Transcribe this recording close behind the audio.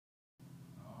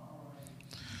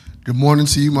Good morning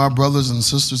to you, my brothers and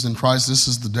sisters in Christ. This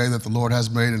is the day that the Lord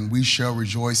has made, and we shall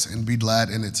rejoice and be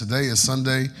glad in it. Today is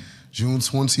Sunday, June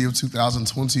 20th,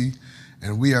 2020,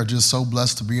 and we are just so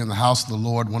blessed to be in the house of the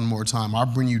Lord one more time. I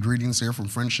bring you greetings here from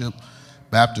Friendship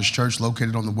Baptist Church,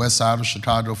 located on the west side of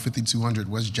Chicago, 5200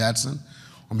 West Jackson.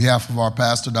 On behalf of our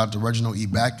pastor, Dr. Reginald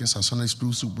Bachus, our Sunday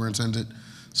school superintendent,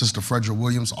 Sister Frederick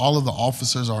Williams, all of the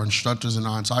officers, our instructors, and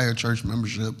our entire church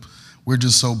membership, we're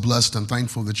just so blessed and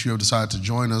thankful that you have decided to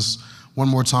join us one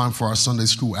more time for our Sunday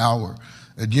school hour.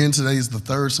 Again, today is the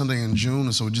third Sunday in June,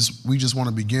 and so we just want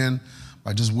to begin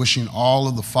by just wishing all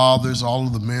of the fathers, all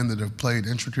of the men that have played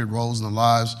intricate roles in the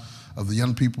lives of the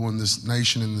young people in this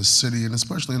nation, in this city, and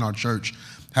especially in our church,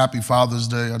 happy Father's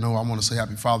Day. I know I want to say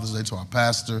happy Father's Day to our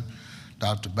pastor,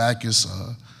 Dr. Bachus.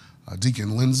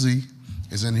 Deacon Lindsay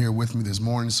is in here with me this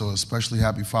morning, so especially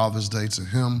happy Father's Day to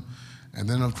him. And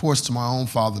then, of course, to my own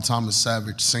father, Thomas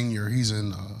Savage Sr. He's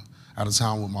out of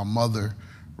town with my mother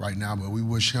right now, but we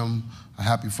wish him a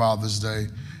happy Father's Day.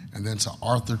 And then to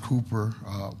Arthur Cooper,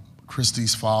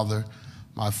 Christy's father,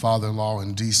 my father-in-law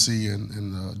in D.C.,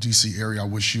 in the D.C. area, I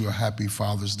wish you a happy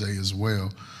Father's Day as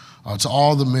well. To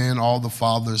all the men, all the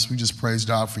fathers, we just praise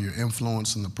God for your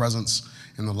influence and the presence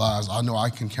in the lives. I know I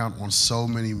can count on so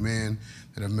many men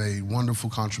that have made wonderful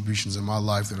contributions in my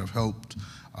life that have helped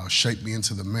shape me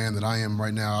into the man that I am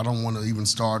right now. I don't want to even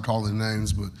start calling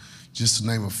names, but just to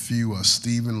name a few,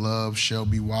 Stephen Love,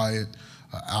 Shelby Wyatt,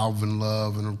 Alvin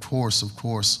Love, and of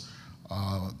course,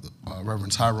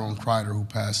 Reverend Tyrone Crider, who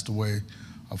passed away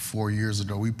 4 years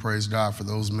ago. We praise God for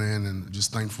those men and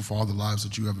just thankful for all the lives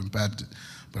that you have impacted.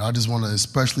 But I just want to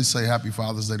especially say happy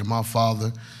Father's Day to my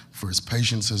father for his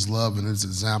patience, his love, and his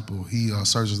example. He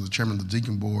serves as the chairman of the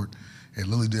Deacon Board at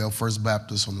Lilydale First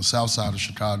Baptist on the south side of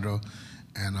Chicago.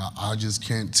 And I just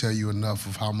can't tell you enough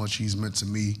of how much he's meant to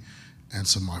me and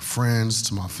to my friends,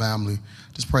 to my family.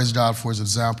 Just praise God for his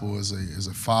example as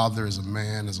a father, as a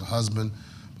man, as a husband,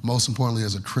 but most importantly,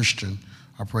 as a Christian.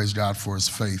 I praise God for his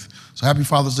faith. So happy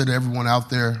Father's Day to everyone out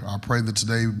there. I pray that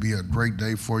today would be a great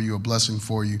day for you, a blessing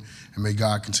for you, and may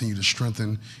God continue to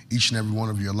strengthen each and every one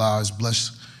of your lives.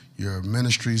 Bless your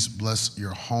ministries, bless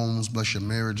your homes, bless your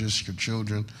marriages, your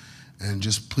children, and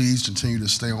just please continue to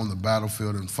stay on the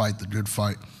battlefield and fight the good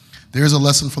fight. There's a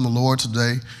lesson from the Lord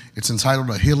today. It's entitled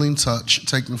A Healing Touch,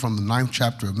 taken from the 9th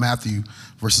chapter of Matthew,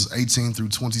 verses 18 through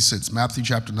 26. Matthew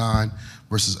chapter 9,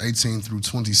 verses 18 through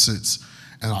 26.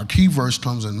 And our key verse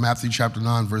comes in Matthew chapter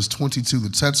 9, verse 22. The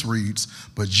text reads,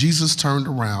 "But Jesus turned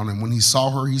around, and when he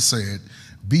saw her, he said,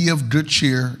 'Be of good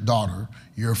cheer, daughter,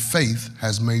 your faith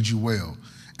has made you well.'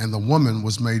 And the woman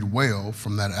was made well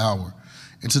from that hour."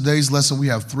 In today's lesson, we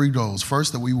have three goals.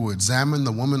 First, that we will examine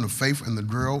the woman of faith and the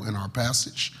girl in our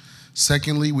passage.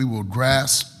 Secondly, we will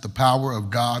grasp the power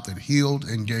of God that healed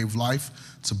and gave life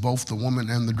to both the woman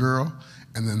and the girl.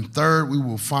 And then third, we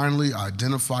will finally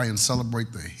identify and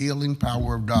celebrate the healing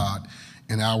power of God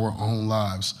in our own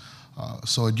lives.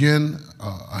 So again,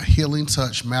 a healing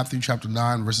touch, Matthew chapter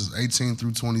 9, verses 18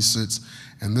 through 26.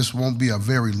 And this won't be a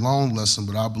very long lesson,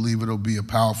 but I believe it'll be a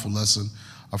powerful lesson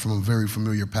from a very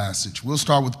familiar passage. We'll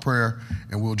start with prayer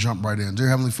and we'll jump right in. Dear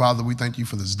Heavenly Father, we thank you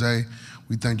for this day.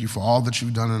 We thank you for all that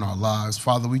you've done in our lives.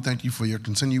 Father, we thank you for your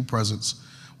continued presence.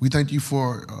 We thank you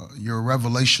for your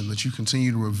revelation, that you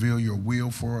continue to reveal your will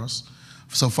for us.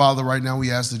 So Father, right now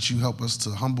we ask that you help us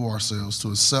to humble ourselves, to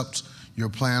accept your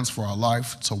plans for our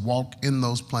life, to walk in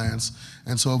those plans,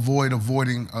 and to avoid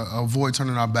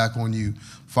turning our back on you.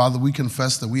 Father, we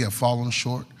confess that we have fallen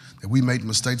short, that we made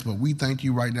mistakes, but we thank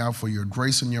you right now for your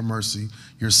grace and your mercy,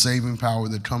 your saving power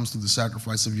that comes through the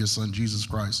sacrifice of your Son, Jesus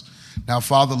Christ. Now,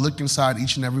 Father, look inside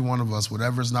each and every one of us,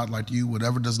 whatever is not like you,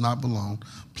 whatever does not belong,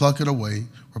 pluck it away,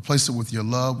 replace it with your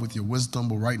love, with your wisdom,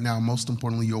 but right now, most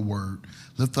importantly, your word.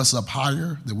 Lift us up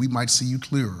higher that we might see you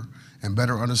clearer and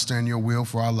better understand your will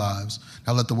for our lives.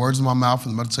 Now let the words of my mouth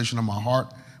and the meditation of my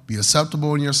heart be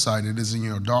acceptable in your sight. It is in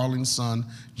your darling Son,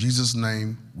 Jesus'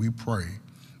 name, we pray.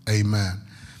 Amen.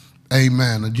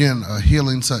 Amen. Again, a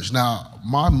healing touch. Now,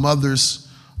 my mother's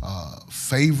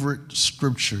favorite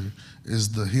scripture is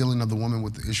the healing of the woman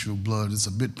with the issue of blood. It's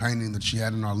a bit painting that she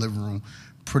had in our living room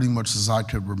pretty much as I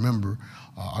could remember.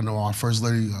 I know our First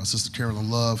Lady, Sister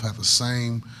Carolyn Love, had the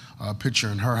same picture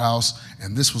in her house,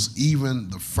 and this was even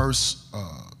the first,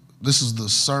 this is the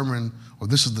sermon, or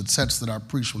this is the text that I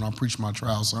preached when I preached my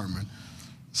trial sermon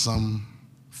some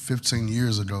 15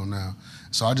 years ago now.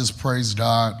 So I just praise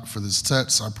God for this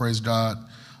text. I praise God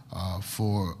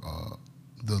for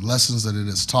the lessons that it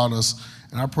has taught us,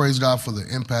 and I praise God for the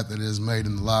impact that it has made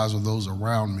in the lives of those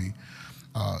around me.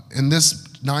 In this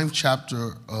 9th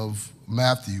chapter of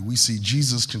Matthew, we see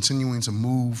Jesus continuing to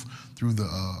move through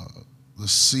the the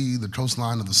sea, the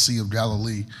coastline of the Sea of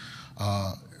Galilee.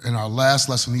 In our last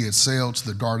lesson, he had sailed to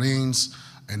the Gardens,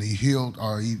 and he healed,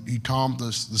 or he calmed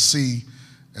the sea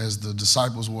as the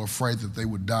disciples were afraid that they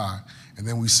would die. And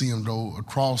then we see him go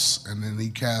across, and then he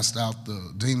cast out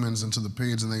the demons into the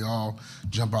pigs, and they all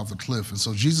jump out the cliff. And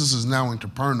so Jesus is now in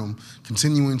Capernaum,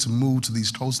 continuing to move to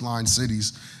these coastline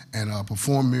cities and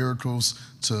perform miracles,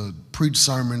 to preach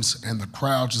sermons, and the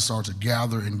crowd just start to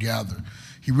gather and gather.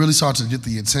 He really started to get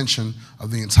the attention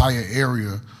of the entire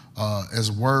area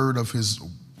as word of his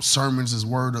sermons, as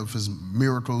word of his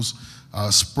miracles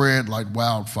spread like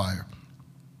wildfire.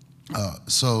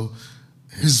 So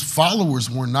his followers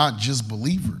were not just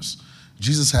believers.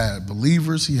 Jesus had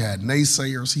believers, he had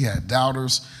naysayers, he had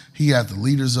doubters, he had the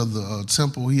leaders of the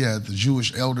temple, he had the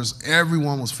Jewish elders.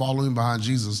 Everyone was following behind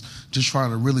Jesus, just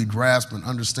trying to really grasp and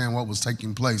understand what was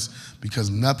taking place, because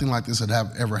nothing like this had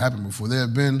ever happened before. There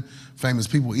had been famous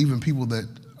people, even people that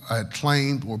had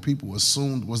claimed or people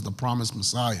assumed was the promised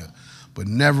Messiah. But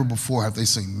never before have they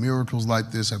seen miracles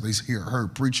like this, have they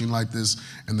heard preaching like this,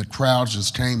 and the crowds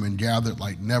just came and gathered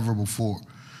like never before.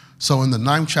 So in the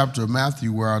 9th chapter of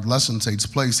Matthew, where our lesson takes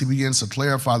place, he begins to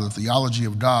clarify the theology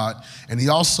of God, and he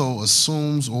also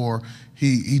assumes, or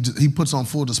he puts on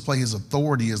full display his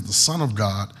authority as the Son of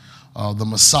God, the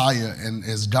Messiah, and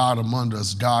as God among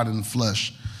us, God in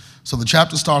flesh. So the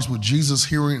chapter starts with Jesus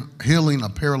healing a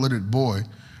paralytic boy,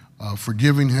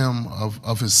 forgiving him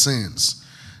of his sins.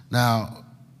 Now,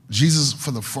 Jesus,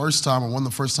 for the first time, or one of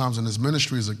the first times in his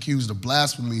ministry, is accused of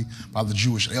blasphemy by the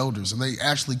Jewish elders. And they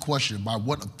actually question, by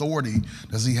what authority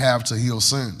does he have to heal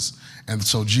sins? And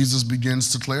so Jesus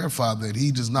begins to clarify that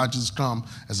he does not just come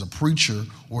as a preacher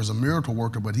or as a miracle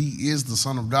worker, but he is the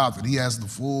Son of God, that he has the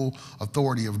full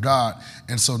authority of God.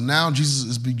 And so now Jesus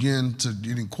is beginning to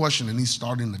get in question, and he's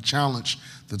starting to challenge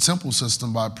the temple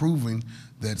system by proving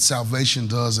that salvation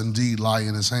does indeed lie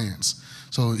in his hands.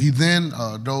 So he then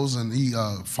goes and he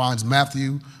finds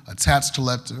Matthew, a tax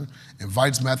collector,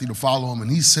 invites Matthew to follow him,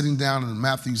 and he's sitting down in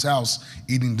Matthew's house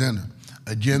eating dinner.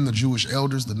 Again, the Jewish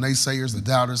elders, the naysayers, the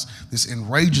doubters, this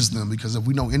enrages them, because if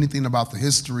we know anything about the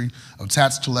history of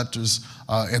tax collectors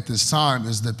at this time,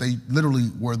 is that they literally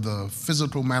were the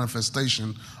physical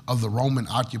manifestation of the Roman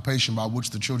occupation by which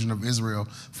the children of Israel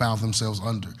found themselves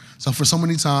under. So for so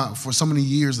many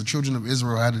years, the children of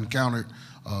Israel had encountered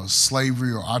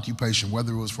slavery or occupation,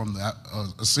 whether it was from the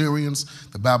Assyrians,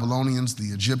 the Babylonians,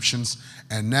 the Egyptians,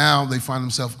 and now they find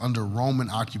themselves under Roman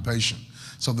occupation.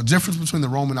 So the difference between the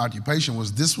Roman occupation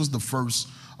was this was the first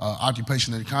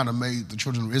occupation that kind of made the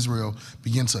children of Israel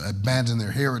begin to abandon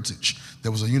their heritage.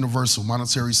 There was a universal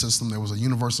monetary system. There was a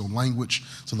universal language.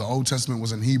 So the Old Testament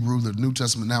was in Hebrew, the New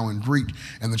Testament now in Greek.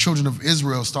 And the children of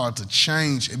Israel started to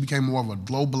change. It became more of a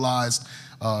globalized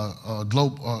a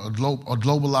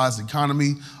globalized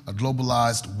economy, a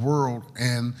globalized world,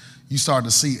 and you start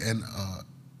to see an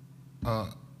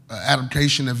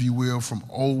adaptation, if you will, from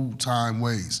old time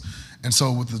ways. And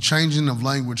so with the changing of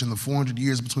language in the 400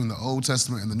 years between the Old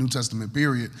Testament and the New Testament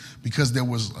period, because there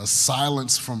was a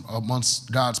silence from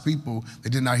amongst God's people,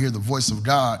 they did not hear the voice of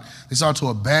God, they started to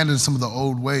abandon some of the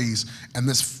old ways. And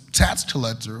this tax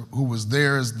collector, who was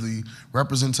there as the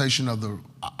representation of the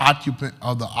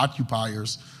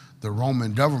occupiers, the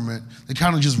Roman government, they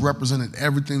kind of just represented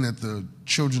everything that the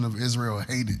children of Israel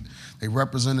hated. They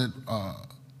represented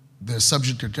their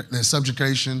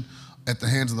subjugation at the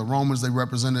hands of the Romans. They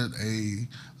represented a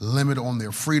limit on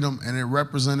their freedom, and it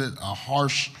represented a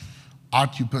harsh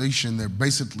occupation that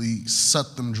basically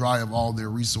sucked them dry of all their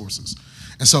resources.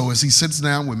 And so as he sits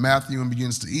down with Matthew and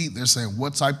begins to eat, they're saying,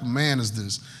 what type of man is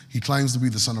this? He claims to be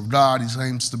the Son of God. He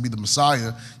claims to be the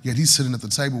Messiah, yet he's sitting at the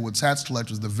table with tax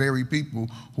collectors, the very people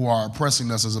who are oppressing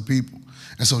us as a people.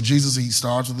 And so Jesus, he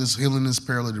starts with this healing this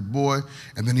paralytic boy,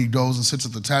 and then he goes and sits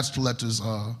at the tax collectors'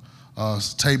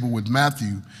 table with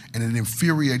Matthew, and it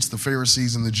infuriates the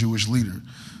Pharisees and the Jewish leader.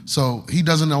 So he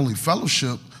doesn't only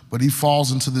fellowship, but he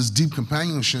falls into this deep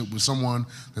companionship with someone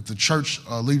that the church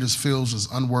leaders feels is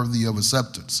unworthy of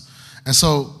acceptance. And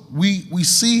so we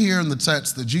see here in the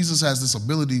text that Jesus has this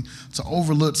ability to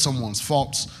overlook someone's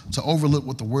faults, to overlook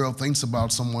what the world thinks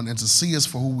about someone, and to see us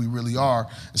for who we really are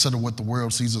instead of what the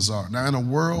world sees us are. Now, in a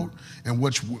world in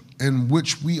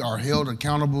which we are held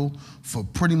accountable for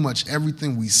pretty much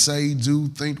everything we say, do,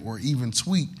 think, or even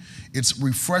tweet, it's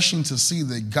refreshing to see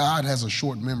that God has a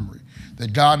short memory,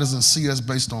 that God doesn't see us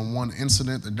based on one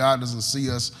incident, that God doesn't see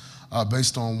us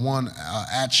based on one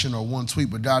action or one tweet,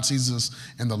 but God sees us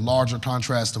in the larger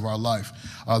contrast of our life.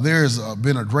 There has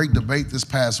been a great debate this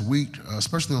past week,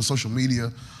 especially on social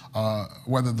media,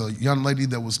 whether the young lady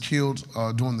that was killed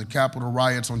during the Capitol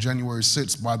riots on January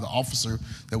 6th by the officer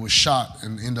that was shot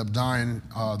and ended up dying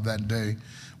that day,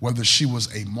 whether she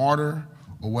was a martyr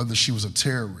or whether she was a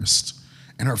terrorist.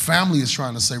 And her family is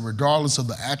trying to say, regardless of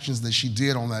the actions that she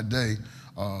did on that day,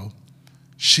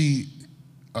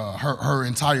 her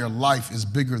entire life is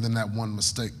bigger than that one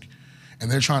mistake. And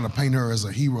they're trying to paint her as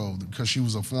a hero because she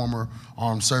was a former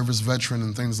armed service veteran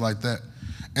and things like that.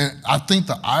 And I think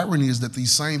the irony is that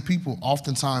these same people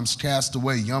oftentimes cast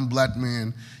away young black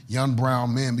men, young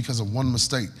brown men because of one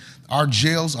mistake. Our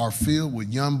jails are filled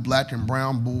with young black and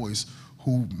brown boys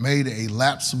who made a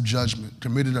lapse of judgment,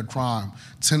 committed a crime,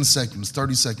 10 seconds,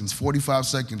 30 seconds, 45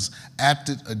 seconds,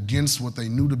 acted against what they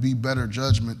knew to be better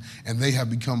judgment, and they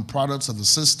have become products of the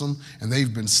system, and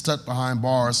they've been stuck behind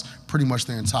bars pretty much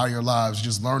their entire lives,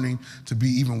 just learning to be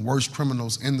even worse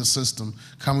criminals in the system,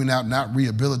 coming out not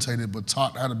rehabilitated, but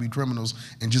taught how to be criminals,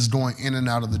 and just going in and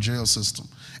out of the jail system.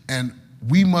 And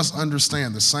we must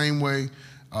understand the same way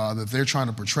that they're trying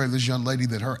to portray this young lady,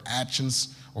 that her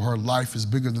actions or her life is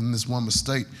bigger than this one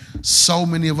mistake. So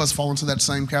many of us fall into that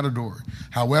same category.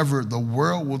 However, the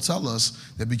world will tell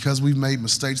us that because we've made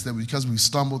mistakes, that because we've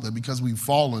stumbled, that because we've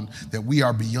fallen, that we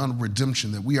are beyond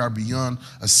redemption, that we are beyond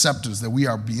acceptance, that we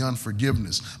are beyond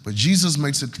forgiveness. But Jesus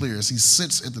makes it clear as he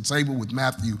sits at the table with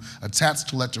Matthew, a tax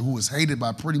collector who is hated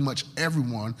by pretty much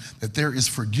everyone, that there is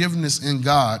forgiveness in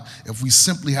God if we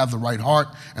simply have the right heart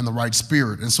and the right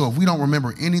spirit. And so if we don't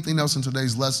remember anything else in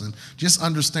today's lesson, just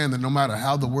understand that no matter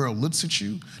how the world looks at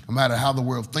you, no matter how the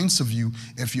world thinks of you,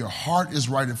 if your heart is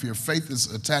right, if your faith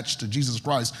is attached to Jesus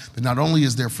Christ, then not only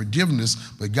is there forgiveness,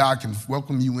 but God can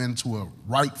welcome you into a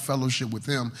right fellowship with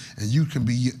him, and you can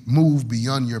be moved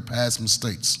beyond your past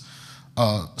mistakes.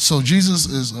 So Jesus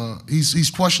is, he's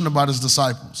questioned about his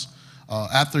disciples.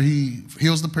 After he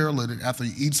heals the paralytic, after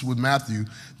he eats with Matthew,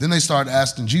 then they start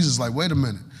asking Jesus, like, wait a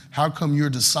minute, how come your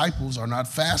disciples are not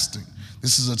fasting?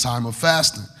 This is a time of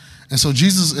fasting. And so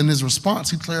Jesus, in his response,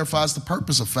 he clarifies the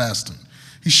purpose of fasting.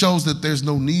 He shows that there's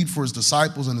no need for his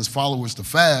disciples and his followers to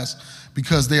fast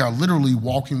because they are literally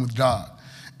walking with God.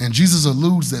 And Jesus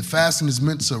alludes that fasting is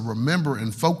meant to remember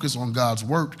and focus on God's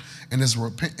work and his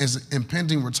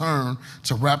impending return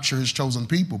to rapture his chosen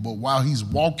people. But while he's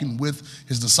walking with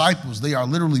his disciples, they are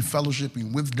literally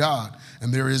fellowshipping with God,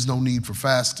 and there is no need for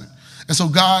fasting. And so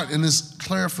God, in this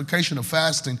clarification of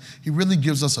fasting, he really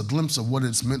gives us a glimpse of what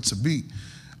it's meant to be.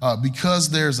 Because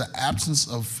there's an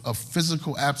absence of a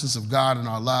physical absence of God in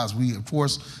our lives, we, of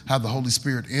course, have the Holy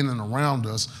Spirit in and around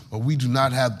us, but we do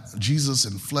not have Jesus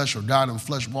in flesh or God in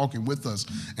flesh walking with us.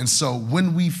 And so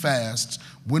when we fast,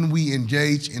 when we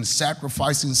engage in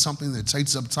sacrificing something that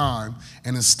takes up time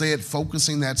and instead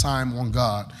focusing that time on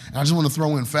God, and I just want to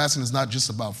throw in, fasting is not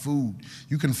just about food.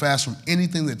 You can fast from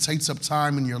anything that takes up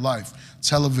time in your life: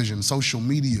 television, social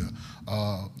media,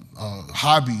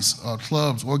 hobbies,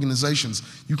 clubs, organizations.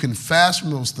 You can fast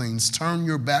from those things, turn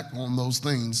your back on those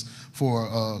things for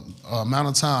an amount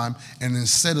of time, and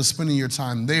instead of spending your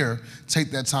time there, take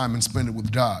that time and spend it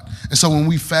with God. And so when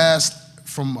we fast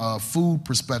from a food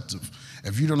perspective,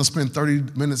 if you're gonna spend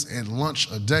 30 minutes at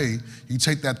lunch a day, you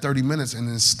take that 30 minutes and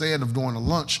instead of doing a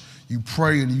lunch, you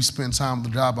pray and you spend time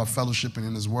with God by fellowshipping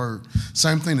in his word.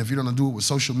 Same thing if you're gonna do it with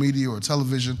social media or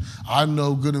television. I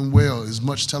know good and well as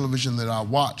much television that I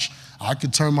watch, I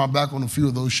could turn my back on a few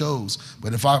of those shows.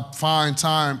 But if I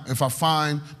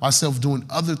find myself doing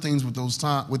other things with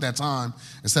that time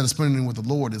instead of spending it with the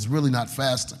Lord, it's really not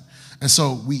fasting. And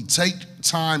so we take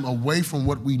time away from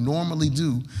what we normally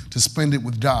do to spend it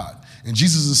with God. And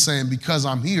Jesus is saying, because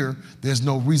I'm here, there's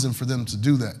no reason for them to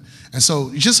do that. And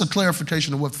so it's just a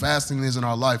clarification of what fasting is in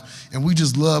our life. And we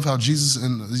just love how Jesus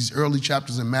in these early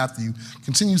chapters in Matthew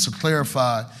continues to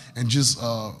clarify and just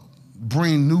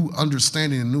bring new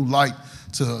understanding and new light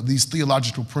to these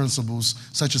theological principles,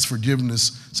 such as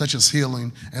forgiveness, such as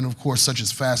healing, and of course, such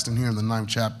as fasting here in the 9th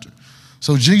chapter.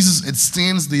 So Jesus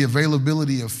extends the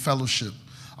availability of fellowship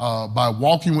by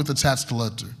walking with the tax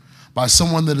collector, by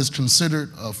someone that is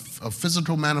considered a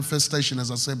physical manifestation,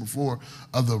 as I said before,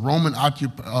 of the Roman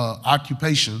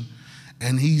occupation,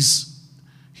 and he's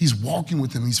walking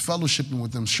with him, he's fellowshipping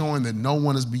with him, showing that no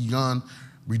one is beyond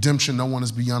redemption, no one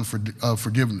is beyond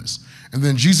forgiveness. And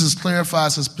then Jesus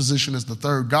clarifies his position as the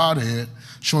third Godhead,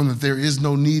 showing that there is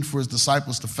no need for his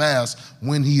disciples to fast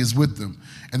when he is with them.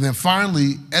 And then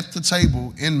finally, at the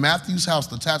table in Matthew's house,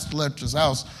 the tax collector's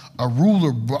house, a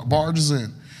ruler barges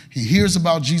in. He hears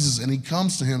about Jesus and he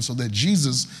comes to him so that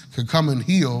Jesus could come and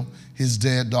heal his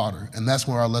dead daughter. And that's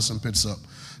where our lesson picks up.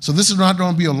 So this is not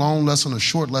going to be a long lesson, a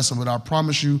short lesson, but I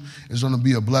promise you it's going to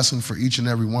be a blessing for each and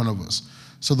every one of us.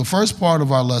 So the first part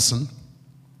of our lesson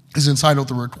is entitled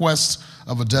The Request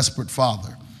of a Desperate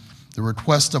Father. The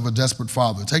Request of a Desperate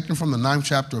Father. Taken from the 9th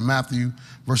chapter of Matthew,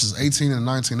 verses 18 and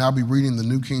 19. I'll be reading the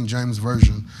New King James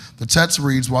Version. The text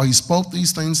reads, "While he spoke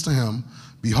these things to him,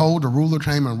 behold, a ruler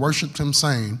came and worshipped him,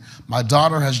 saying, 'My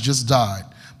daughter has just died,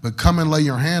 but come and lay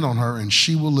your hand on her, and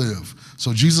she will live.'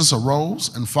 So Jesus arose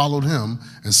and followed him,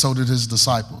 and so did his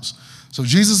disciples." So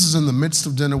Jesus is in the midst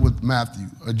of dinner with Matthew,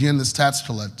 again, this tax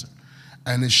collector.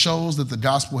 And it shows that the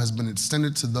gospel has been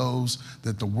extended to those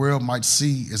that the world might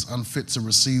see as unfit to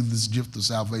receive this gift of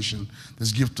salvation,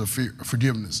 this gift of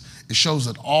forgiveness. It shows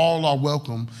that all are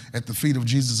welcome at the feet of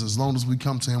Jesus as long as we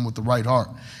come to him with the right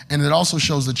heart. And it also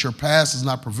shows that your past does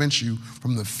not prevent you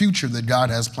from the future that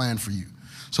God has planned for you.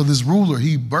 So this ruler,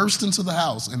 he burst into the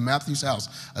house, in Matthew's house,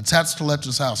 a tax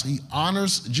collector's house. He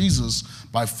honors Jesus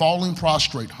by falling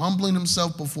prostrate, humbling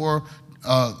himself before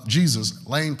Jesus,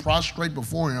 laying prostrate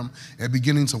before him and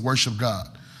beginning to worship God.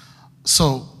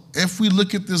 So if we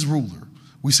look at this ruler,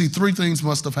 we see three things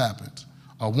must have happened.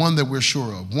 One that we're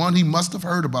sure of. One, he must have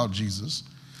heard about Jesus.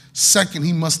 Second,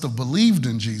 he must have believed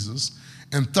in Jesus.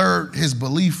 And third, his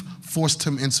belief forced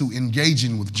him into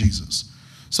engaging with Jesus.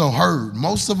 So heard.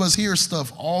 Most of us hear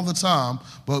stuff all the time,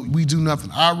 but we do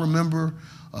nothing. I remember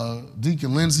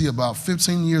Deacon Lindsay, about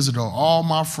 15 years ago, all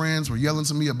my friends were yelling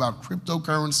to me about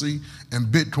cryptocurrency and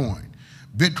Bitcoin.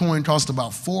 Bitcoin cost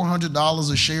about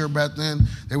 $400 a share back then.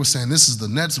 They were saying, this is the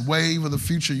next wave of the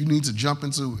future. You need to jump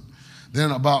into it.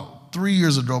 Then about 3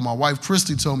 years ago, my wife,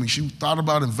 Christy, told me she thought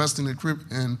about investing in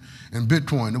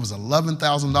Bitcoin. It was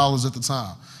 $11,000 at the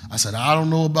time. I said, I don't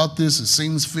know about this. It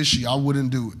seems fishy. I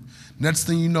wouldn't do it. Next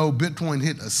thing you know, Bitcoin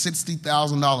hit a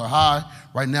 $60,000 high.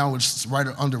 Right now, it's right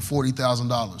under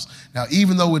 $40,000. Now,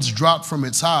 even though it's dropped from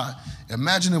its high,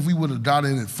 imagine if we would have got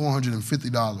in at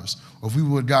 $450, or if we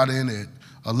would have got in at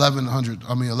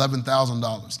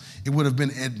 $11,000. It would have been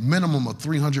at minimum a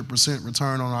 300%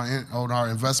 return on our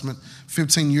investment.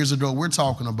 15 years ago, we're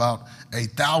talking about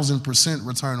 1,000%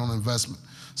 return on investment.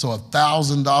 So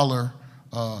 $1,000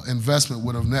 investment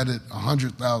would have netted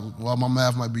 $100,000. Well, my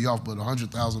math might be off, but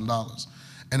 $100,000.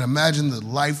 And imagine the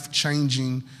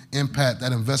life-changing impact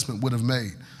that investment would have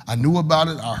made. I knew about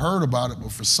it, I heard about it,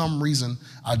 but for some reason,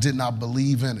 I did not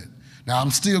believe in it. Now,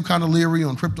 I'm still kind of leery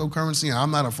on cryptocurrency, and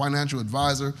I'm not a financial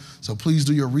advisor, so please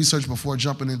do your research before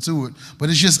jumping into it. But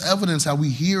it's just evidence how we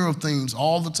hear of things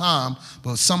all the time,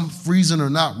 but some reason or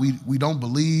not, we don't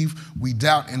believe, we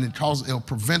doubt, and it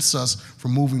prevents us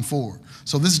from moving forward.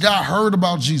 So this guy heard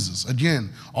about Jesus. Again,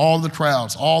 all the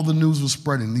crowds, all the news was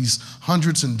spreading. These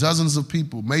hundreds and dozens of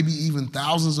people, maybe even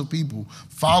thousands of people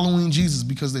following Jesus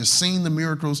because they're seeing the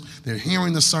miracles, they're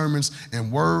hearing the sermons,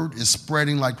 and word is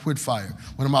spreading like quickfire.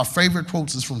 One of my favorite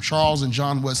quotes is from Charles and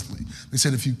John Wesley. They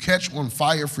said, if you catch on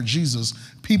fire for Jesus,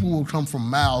 people will come from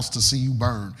miles to see you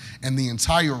burn. And the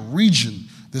entire region,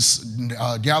 this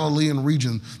Galilean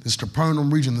region, this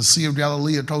Capernaum region, the Sea of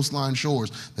Galilee, coastline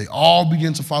shores, they all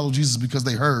began to follow Jesus because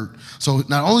they heard. So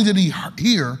not only did he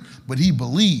hear, but he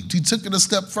believed. He took it a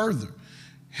step further.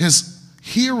 His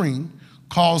hearing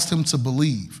caused him to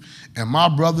believe. And my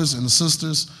brothers and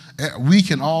sisters, we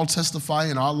can all testify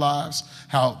in our lives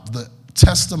how the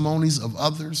testimonies of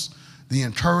others, the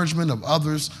encouragement of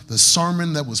others, the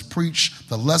sermon that was preached,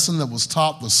 the lesson that was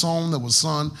taught, the song that was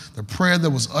sung, the prayer that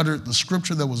was uttered, the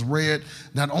scripture that was read,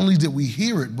 not only did we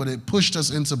hear it, but it pushed us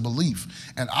into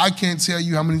belief. And I can't tell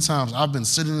you how many times I've been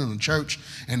sitting in a church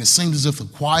and it seemed as if the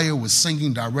choir was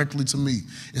singing directly to me.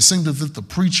 It seemed as if the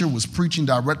preacher was preaching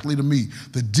directly to me.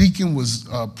 The deacon was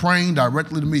praying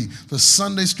directly to me. The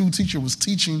Sunday school teacher was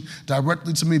teaching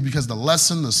directly to me because the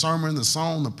lesson, the sermon, the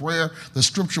song, the prayer, the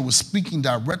scripture was speaking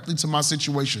directly to my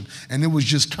situation. And it was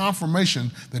just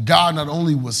confirmation that God not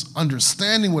only was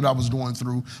understanding what I was going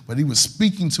through, but he was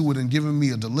speaking to it and giving me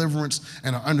a deliverance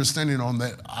and an understanding on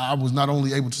that I was not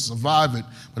only able to survive it,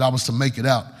 but I was to make it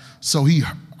out. So he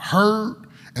heard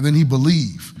and then he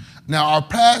believed. Now, our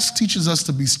past teaches us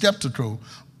to be skeptical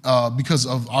because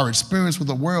of our experience with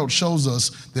the world shows us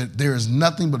that there is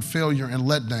nothing but failure and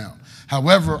letdown.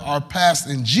 However, our past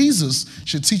in Jesus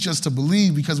should teach us to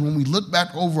believe because when we look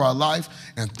back over our life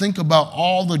and think about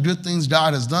all the good things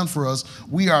God has done for us,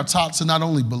 we are taught to not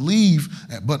only believe,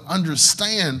 but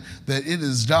understand that it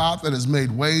is God that has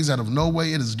made ways out of no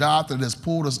way. It is God that has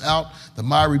pulled us out the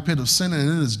miry pit of sin, and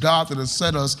it is God that has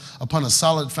set us upon a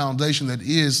solid foundation that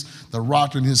is the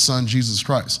rock in his son, Jesus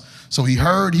Christ. So he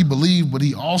heard, he believed, but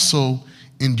he also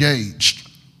engaged.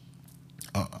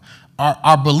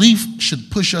 Our belief should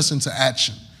push us into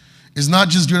action. It's not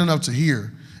just good enough to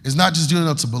hear. It's not just good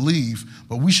enough to believe,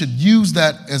 but we should use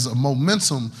that as a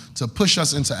momentum to push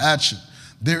us into action.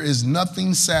 There is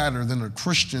nothing sadder than a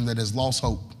Christian that has lost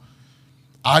hope.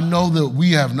 I know that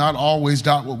we have not always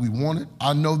got what we wanted.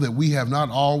 I know that we have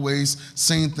not always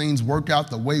seen things work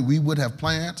out the way we would have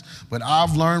planned. But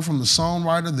I've learned from the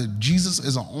songwriter that Jesus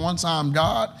is an on-time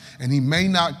God, and he may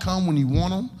not come when you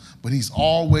want him, but he's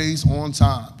always on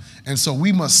time. And so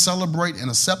we must celebrate and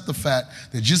accept the fact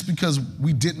that just because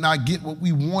we did not get what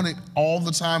we wanted all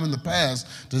the time in the past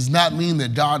does not mean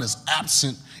that God is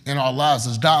absent in our lives.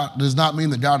 Does not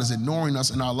mean that God is ignoring us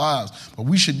in our lives. But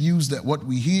we should use that what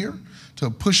we hear to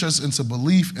push us into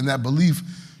belief, and that belief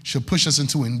should push us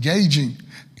into engaging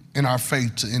in our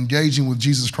faith, to engaging with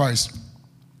Jesus Christ,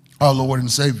 our Lord and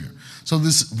Savior. So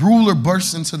this ruler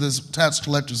bursts into this tax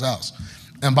collector's house.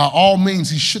 And by all means,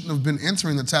 he shouldn't have been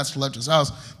entering the tax collector's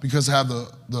house because it had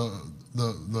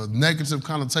the negative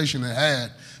connotation it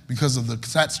had because of the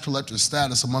tax collector's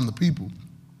status among the people.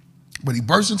 But he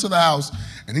bursts into the house,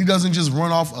 and he doesn't just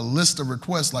run off a list of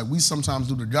requests like we sometimes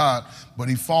do to God, but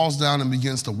he falls down and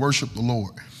begins to worship the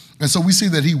Lord. And so we see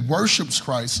that he worships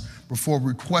Christ before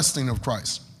requesting of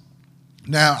Christ.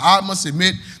 Now, I must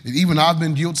admit that even I've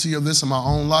been guilty of this in my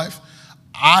own life.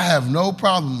 I have no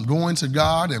problem going to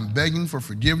God and begging for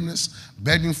forgiveness,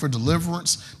 begging for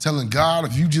deliverance, telling God,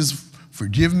 if you just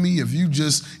forgive me, if you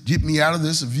just get me out of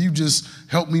this, if you just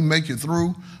help me make it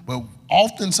through. But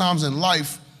oftentimes in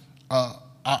life,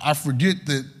 I forget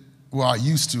that, well, I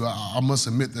used to. I must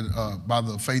admit that by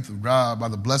the faith of God, by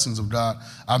the blessings of God,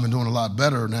 I've been doing a lot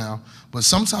better now. But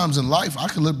sometimes in life, I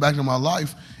can look back in my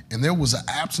life and there was an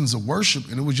absence of worship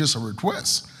and it was just a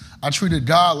request. I treated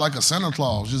God like a Santa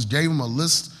Claus, just gave him a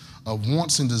list of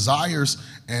wants and desires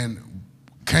and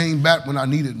came back when I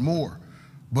needed more.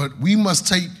 But we must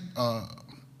take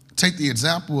the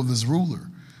example of this ruler,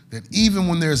 that even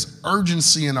when there's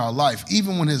urgency in our life,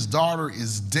 even when his daughter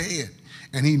is dead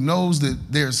and he knows that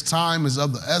there's time is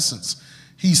of the essence,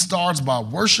 he starts by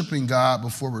worshiping God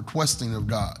before requesting of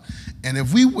God. And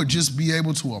if we would just be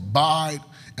able to abide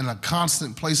in a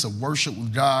constant place of worship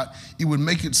with God, it would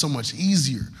make it so much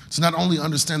easier to not only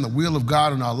understand the will of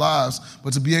God in our lives,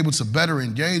 but to be able to better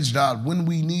engage God when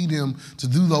we need him to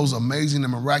do those amazing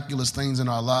and miraculous things in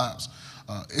our lives.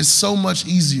 It's so much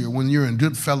easier when you're in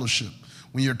good fellowship,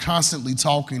 when you're constantly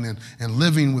talking and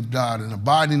living with God and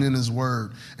abiding in his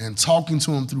word and talking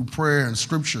to him through prayer and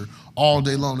scripture all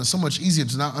day long. It's so much easier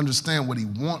to not understand what he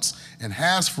wants and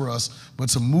has for us, but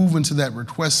to move into that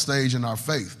request stage in our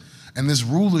faith. And this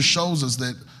ruler shows us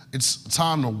that it's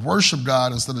time to worship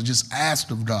God instead of just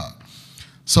ask of God.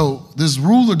 So this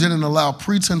ruler didn't allow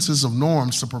pretenses of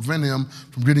norms to prevent him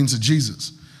from getting to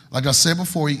Jesus. Like I said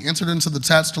before, he entered into the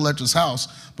tax collector's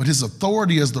house, but his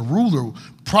authority as the ruler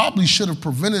probably should have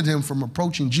prevented him from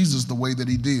approaching Jesus the way that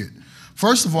he did.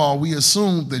 First of all, we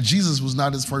assume that Jesus was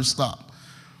not his first stop.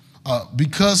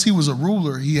 Because he was a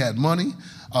ruler, he had money.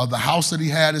 The house that he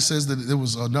had, it says that it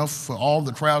was enough for all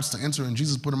the crowds to enter, and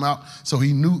Jesus put him out. So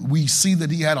we see that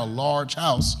he had a large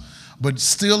house. But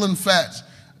still, in fact,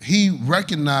 he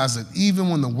recognized that even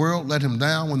when the world let him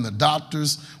down, when the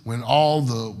doctors, when all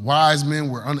the wise men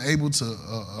were unable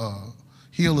to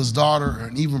heal his daughter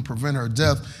and even prevent her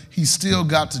death, he still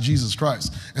got to Jesus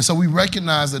Christ. And so we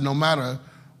recognize that no matter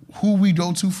who we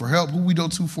go to for help, who we go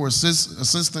to for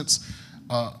assistance,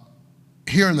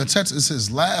 here in the text it says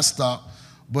last stop,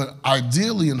 but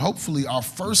ideally and hopefully our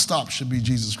first stop should be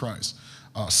Jesus Christ.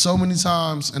 So many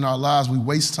times in our lives we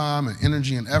waste time and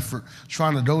energy and effort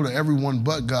trying to go to everyone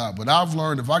but God. But I've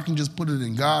learned if I can just put it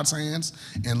in God's hands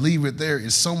and leave it there,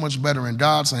 it's so much better in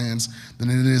God's hands than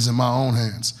it is in my own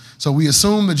hands. So we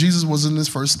assume that Jesus was in his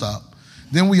first stop.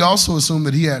 Then we also assume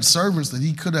that he had servants that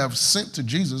he could have sent to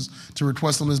Jesus to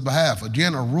request on his behalf.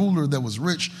 Again, a ruler that was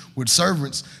rich with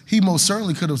servants, he most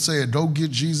certainly could have said, go get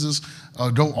Jesus,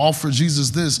 go offer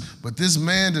Jesus this. But this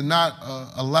man did not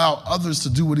allow others to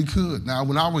do what he could. Now,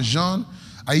 when I was young,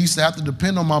 I used to have to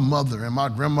depend on my mother and my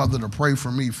grandmother to pray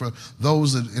for me, for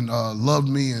those that loved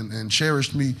me and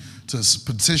cherished me, to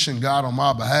petition God on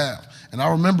my behalf. And I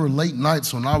remember late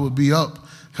nights when I would be up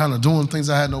kind of doing things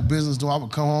I had no business doing. I would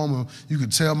come home and you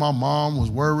could tell my mom was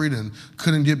worried and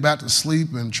couldn't get back to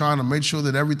sleep and trying to make sure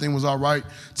that everything was all right.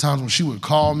 Times when she would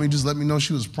call me, just let me know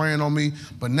she was praying on me.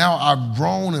 But now I've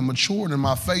grown and matured in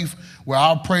my faith where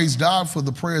I'll praise God for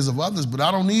the prayers of others, but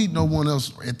I don't need no one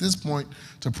else at this point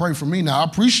to pray for me. Now, I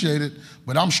appreciate it,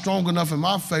 but I'm strong enough in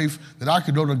my faith that I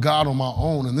could go to God on my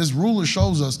own. And this ruler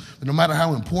shows us that no matter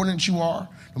how important you are,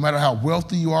 no matter how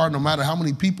wealthy you are, no matter how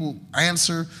many people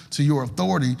answer to your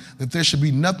authority, authority that there should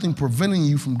be nothing preventing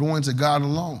you from going to God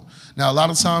alone. Now, a lot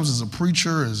of times as a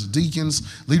preacher, as deacons,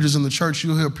 leaders in the church,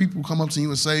 you'll hear people come up to you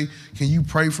and say, can you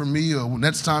pray for me? Or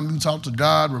next time you talk to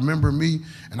God, remember me.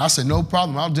 And I say, no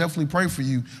problem, I'll definitely pray for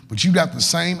you. But you got the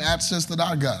same access that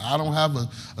I got. I don't have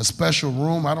a special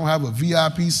room. I don't have a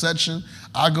VIP section.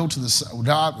 I go to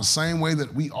God the same way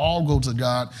that we all go to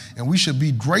God. And we should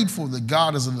be grateful that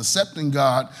God is an accepting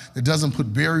God that doesn't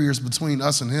put barriers between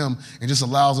us and him and just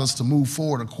allows us to move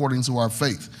forward according to our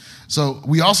faith. So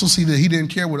we also see that he didn't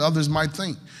care what others might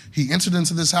think. He entered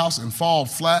into this house and fall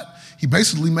flat. He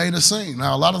basically made a scene.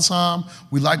 Now, a lot of time,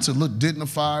 we like to look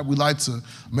dignified. We like to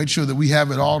make sure that we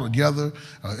have it all together.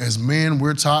 As men,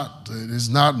 we're taught that it's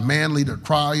not manly to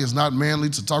cry. It's not manly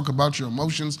to talk about your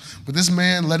emotions. But this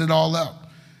man let it all out.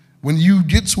 When you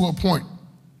get to a point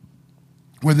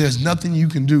where there's nothing you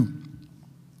can do,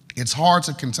 it's hard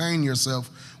to contain yourself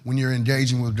when you're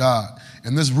engaging with God.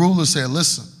 And this ruler said,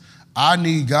 listen, I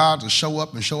need God to show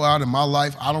up and show out in my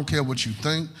life. I don't care what you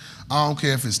think. I don't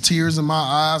care if it's tears in my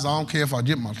eyes. I don't care if I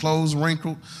get my clothes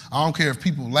wrinkled. I don't care if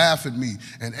people laugh at me.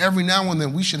 And every now and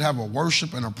then we should have a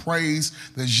worship and a praise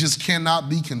that just cannot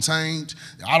be contained.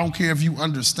 I don't care if you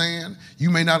understand. You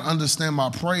may not understand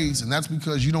my praise, and that's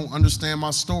because you don't understand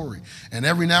my story. And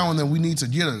every now and then we need to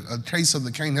get a case of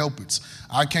the can't help it.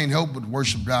 I can't help but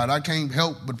worship God. I can't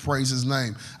help but praise his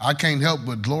name. I can't help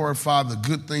but glorify the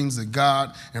good things that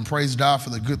God and praise God for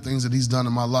the good things that he's done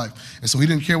in my life. And so he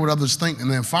didn't care what others think. And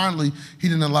then finally, he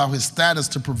didn't allow his status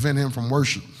to prevent him from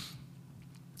worship.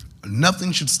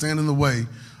 Nothing should stand in the way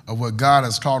of what God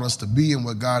has called us to be and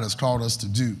what God has called us to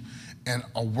do. And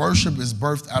a worship is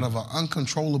birthed out of an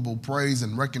uncontrollable praise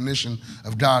and recognition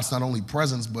of God's not only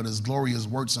presence, but his glorious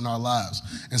works in our lives.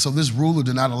 And so this ruler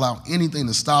did not allow anything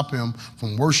to stop him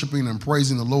from worshiping and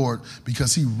praising the Lord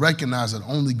because he recognized that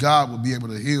only God would be able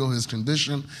to heal his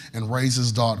condition and raise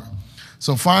his daughter.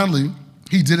 So finally,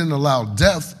 he didn't allow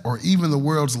death or even the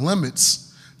world's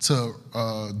limits to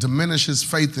diminish his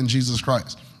faith in Jesus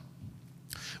Christ.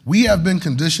 We have been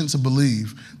conditioned to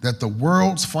believe that the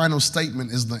world's final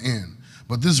statement is the end.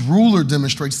 But this ruler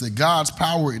demonstrates that God's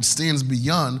power extends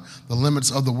beyond the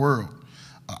limits of the world.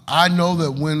 I know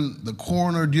that when the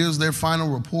coroner gives their final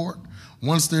report,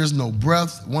 once there's no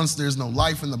breath, once there's no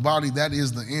life in the body, that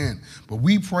is the end. But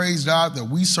we praise God that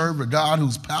we serve a God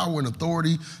whose power and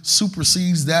authority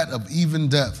supersedes that of even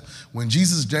death. When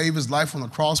Jesus gave his life on the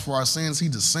cross for our sins, he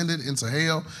descended into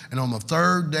hell, and on the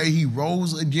third day he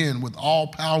rose again with all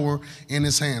power in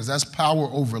his hands. That's power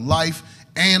over life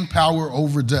and power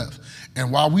over death.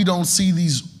 And while we don't see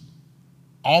these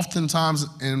oftentimes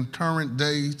in current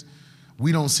days,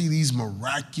 we don't see these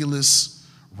miraculous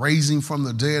raising from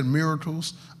the dead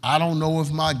miracles. I don't know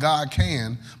if my God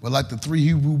can, but like the three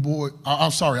Hebrew boys, I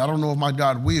don't know if my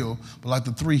God will, but like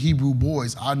the three Hebrew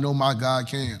boys, I know my God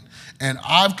can. And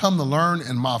I've come to learn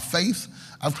in my faith,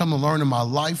 I've come to learn in my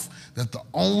life that the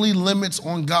only limits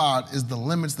on God is the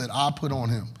limits that I put on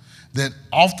him. That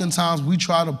oftentimes we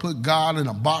try to put God in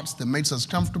a box that makes us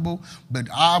comfortable, but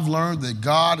I've learned that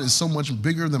God is so much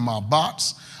bigger than my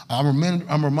box. I'm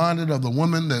reminded of the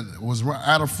woman that was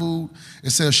out of food. It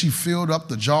says she filled up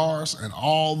the jars, and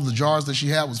all the jars that she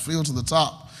had was filled to the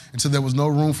top until there was no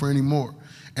room for any more.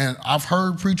 And I've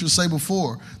heard preachers say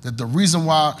before that the reason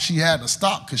why she had to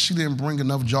stop because she didn't bring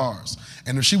enough jars.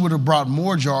 And if she would have brought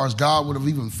more jars, God would have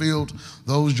even filled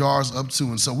those jars up too.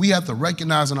 And so we have to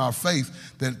recognize in our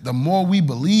faith that the more we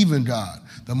believe in God,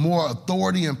 the more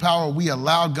authority and power we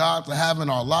allow God to have in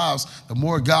our lives, the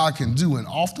more God can do. And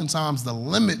oftentimes the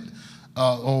limit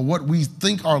or what we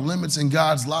think are limits in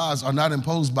God's lives are not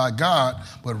imposed by God,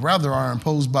 but rather are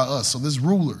imposed by us. So this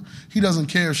ruler, he doesn't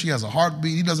care if she has a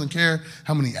heartbeat. He doesn't care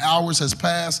how many hours has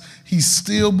passed. He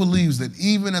still believes that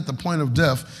even at the point of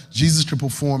death, Jesus could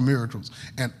perform miracles.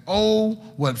 And oh,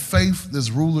 what faith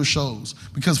this ruler shows.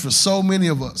 Because for so many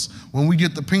of us, when we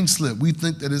get the pink slip, we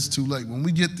think that it's too late. When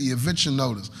we get the eviction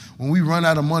notice, when we run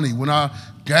out of money, when our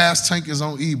gas tank is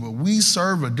on E, but we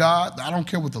serve a God. I don't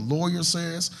care what the lawyer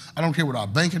says. I don't care what our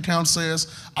bank account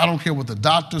says. I don't care what the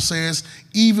doctor says.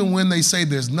 Even when they say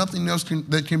there's nothing else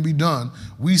that can be done,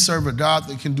 we serve a God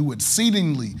that can do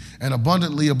exceedingly and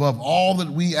abundantly above all that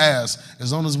we ask,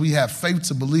 as long as we have faith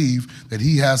to believe that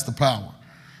he has the power.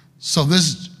 So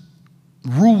this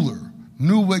ruler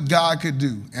knew what God could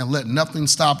do and let nothing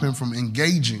stop him from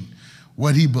engaging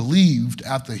what he believed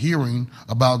after hearing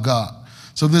about God.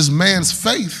 So this man's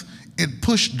faith, it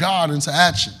pushed God into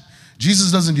action.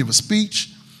 Jesus doesn't give a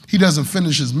speech. He doesn't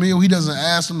finish his meal. He doesn't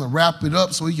ask them to wrap it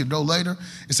up so he can go later.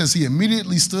 It says he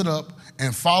immediately stood up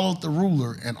and followed the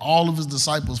ruler, and all of his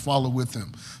disciples followed with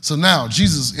him. So now,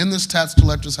 Jesus in this tax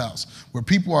collector's house, where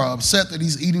people are upset that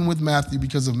he's eating with Matthew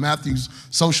because of Matthew's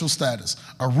social status,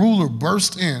 a ruler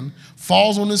bursts in,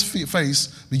 falls on his face,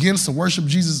 begins to worship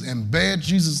Jesus, and begs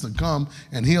Jesus to come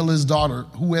and heal his daughter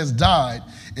who has died.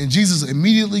 And Jesus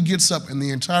immediately gets up, and the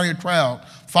entire crowd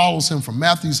follows him from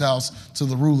Matthew's house to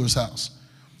the ruler's house.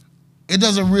 It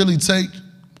doesn't really take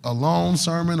a long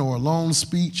sermon or a long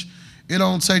speech. It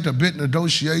don't take a bit of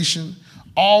negotiation.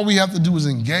 All we have to do is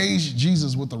engage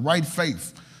Jesus with the right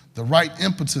faith, the right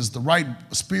impetus, the right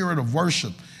spirit of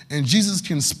worship. And Jesus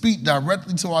can speak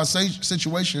directly to our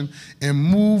situation and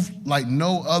move like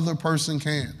no other person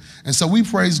can. And so we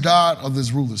praise God of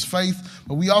this ruler's faith,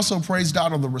 but we also praise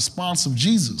God of the response of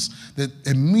Jesus, that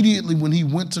immediately when he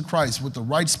went to Christ with the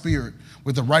right spirit,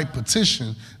 with the right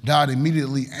petition, God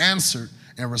immediately answered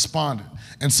and responded.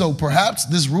 And so perhaps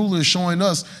this ruler is showing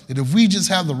us that if we just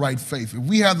have the right faith, if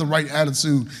we have the right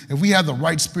attitude, if we have the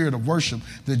right spirit of worship,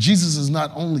 that Jesus is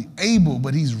not only able,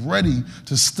 but he's ready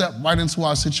to step right into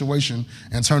our situation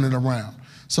and turn it around.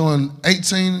 So in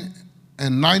 18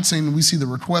 and 19, we see the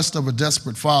request of a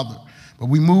desperate father. But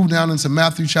we move down into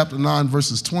Matthew chapter 9,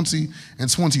 verses 20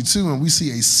 and 22, and we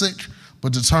see a sick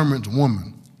but determined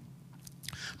woman.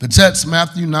 The text,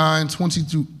 Matthew 9, 20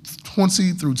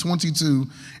 through 22,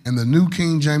 in the New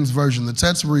King James Version, the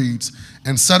text reads,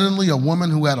 "And suddenly a woman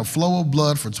who had a flow of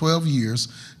blood for 12 years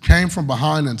came from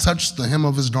behind and touched the hem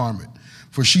of his garment.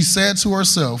 For she said to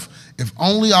herself, if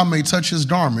only I may touch his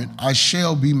garment, I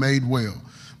shall be made well.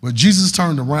 But Jesus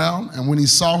turned around, and when he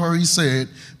saw her, he said,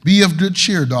 be of good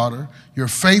cheer, daughter. Your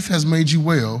faith has made you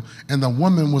well. And the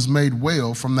woman was made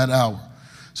well from that hour."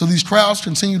 So these crowds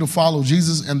continue to follow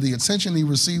Jesus, and the attention he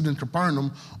received in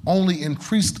Capernaum only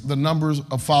increased the numbers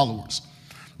of followers.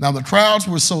 Now, the crowds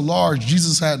were so large,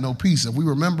 Jesus had no peace. If we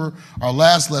remember our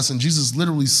last lesson, Jesus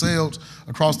literally sailed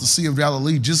across the Sea of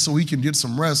Galilee just so he could get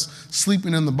some rest,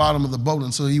 sleeping in the bottom of the boat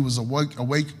until he was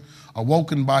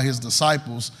awoken by his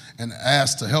disciples and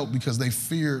asked to help because they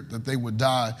feared that they would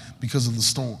die because of the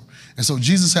storm. And so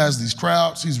Jesus has these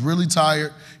crowds. He's really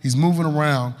tired. He's moving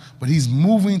around, but he's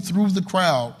moving through the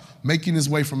crowd, making his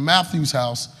way from Matthew's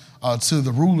house to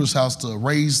the ruler's house to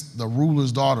raise the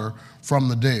ruler's daughter from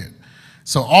the dead.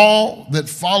 So all that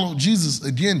followed Jesus,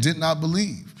 again, did not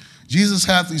believe. Jesus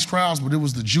had these crowds, but it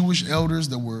was the Jewish elders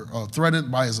that were threatened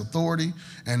by his authority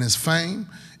and his fame.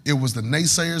 It was the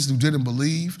naysayers who didn't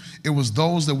believe. It was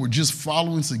those that were just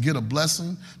following to get a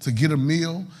blessing, to get a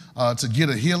meal, to get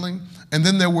a healing. And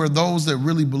then there were those that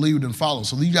really believed and followed.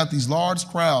 So you got these large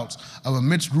crowds of a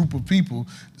mixed group of people,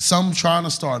 some trying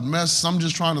to start mess, some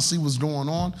just trying to see what's going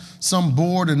on, some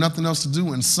bored and nothing else to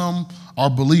do, and some are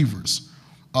believers.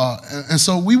 And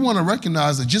so we want to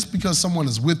recognize that just because someone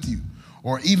is with you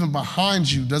or even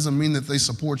behind you doesn't mean that they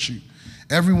support you.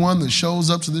 Everyone that shows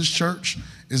up to this church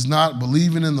is not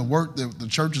believing in the work that the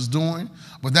church is doing,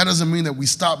 but that doesn't mean that we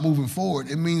stop moving forward.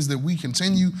 It means that we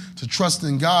continue to trust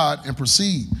in God and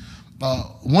proceed.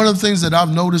 One of the things that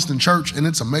I've noticed in church, and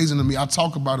it's amazing to me, I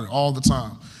talk about it all the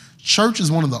time. Church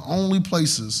is one of the only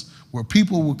places where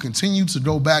people will continue to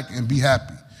go back and be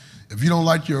happy. If you don't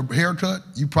like your haircut,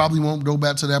 you probably won't go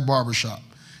back to that barbershop.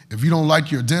 If you don't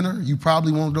like your dinner, you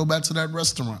probably won't go back to that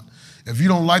restaurant. If you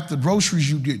don't like the groceries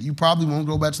you get, you probably won't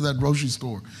go back to that grocery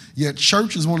store. Yet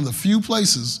church is one of the few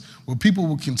places where people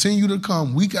will continue to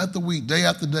come week after week, day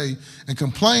after day, and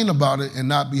complain about it and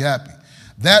not be happy.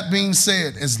 That being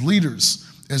said, as leaders,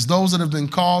 as those that have been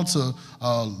called to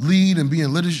lead and be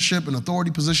in leadership and authority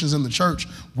positions in the church,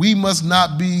 we must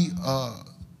not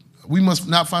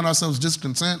find ourselves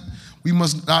discontent. We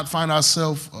must not find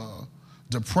ourselves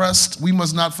depressed. We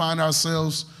must not find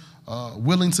ourselves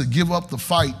willing to give up the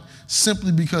fight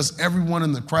simply because everyone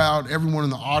in the crowd, everyone in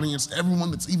the audience, everyone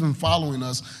that's even following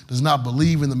us does not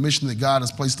believe in the mission that God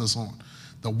has placed us on.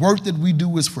 The work that we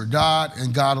do is for God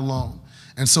and God alone.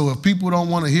 And so if people don't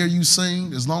want to hear you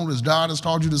sing, as long as God has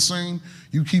called you to sing,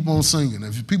 you keep on singing.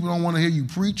 If people don't want to hear you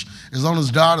preach, as long as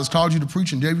God has called you to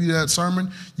preach and gave you that sermon,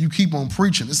 you keep on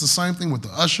preaching. It's the same thing with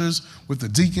the ushers, with the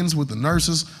deacons, with the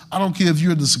nurses. I don't care if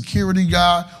you're the security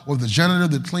guy or the janitor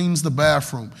that cleans the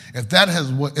bathroom. If that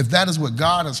is what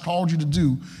God has called you to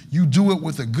do, you do it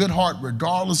with a good heart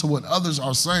regardless of what others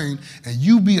are saying, and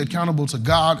you be accountable to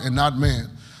God and not man.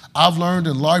 I've learned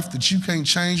in life that you can't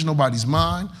change nobody's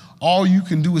mind. All you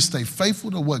can do is stay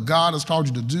faithful to what God has called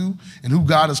you to do and who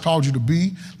God has called you to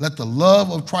be. Let the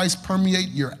love of Christ permeate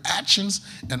your actions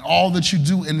and all that you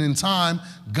do. And in time,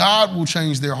 God will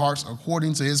change their hearts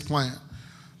according to his plan.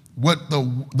 What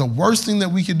the worst thing that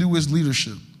we can do as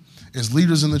leadership as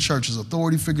leaders in the church, as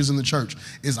authority figures in the church,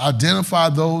 is identify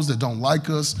those that don't like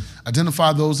us,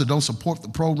 identify those that don't support the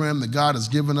program that God has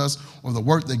given us or the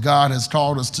work that God has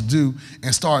called us to do,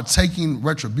 and start taking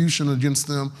retribution against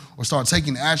them or start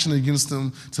taking action against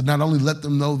them to not only let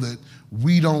them know that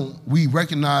we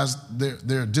recognize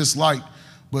their dislike,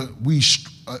 but we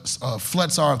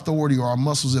flex our authority or our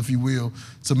muscles, if you will,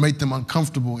 to make them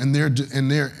uncomfortable in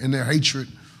their hatred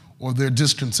or their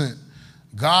discontent.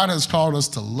 God has called us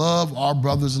to love our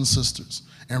brothers and sisters.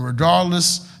 And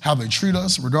regardless how they treat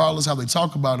us, regardless how they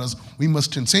talk about us, we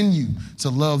must continue to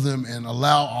love them and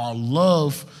allow our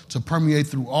love to permeate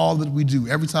through all that we do.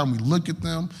 Every time we look at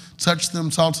them, touch them,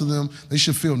 talk to them, they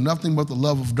should feel nothing but the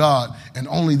love of God, and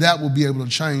only that will be able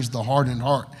to change the hardened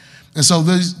heart. And so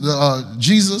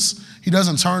Jesus, he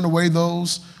doesn't turn away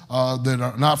those that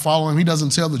are not following him. He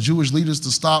doesn't tell the Jewish leaders to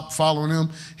stop following him.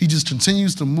 He just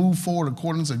continues to move forward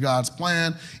according to God's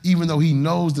plan, even though he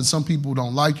knows that some people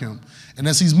don't like him. And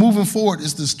as he's moving forward,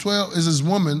 is this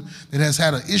woman that has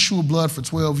had an issue of blood for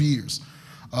 12 years.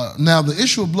 Now, the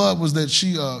issue of blood was that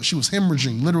she was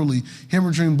hemorrhaging, literally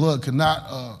hemorrhaging blood, could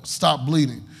not stop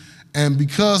bleeding. And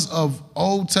because of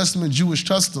Old Testament Jewish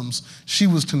customs, she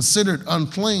was considered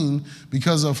unclean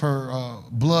because of her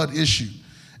blood issue.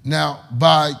 Now,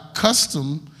 by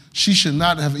custom, she should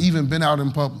not have even been out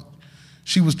in public.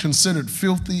 She was considered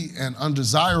filthy and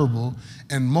undesirable,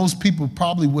 and most people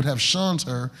probably would have shunned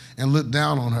her and looked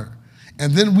down on her.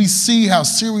 And then we see how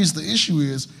serious the issue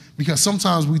is, because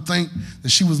sometimes we think that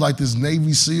she was like this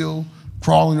Navy SEAL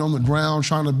crawling on the ground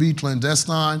trying to be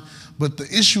clandestine, but the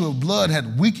issue of blood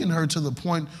had weakened her to the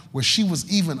point where she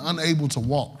was even unable to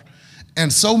walk.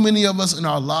 And so many of us in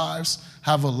our lives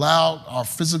have allowed our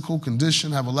physical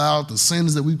condition, have allowed the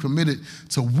sins that we've committed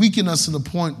to weaken us to the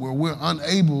point where we're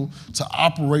unable to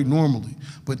operate normally.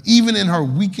 But even in her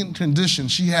weakened condition,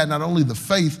 she had not only the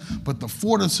faith, but the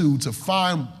fortitude to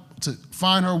find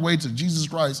her way to Jesus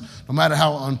Christ, no matter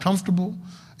how uncomfortable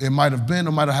it might have been,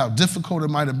 no matter how difficult it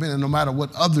might have been, and no matter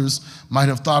what others might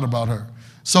have thought about her.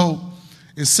 So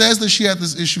it says that she had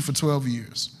this issue for 12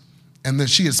 years, and that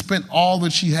she had spent all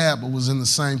that she had but was in the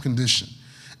same condition.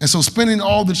 And so spending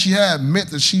all that she had meant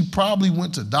that she probably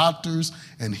went to doctors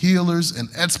and healers and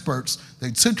experts. They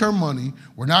took her money,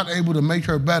 were not able to make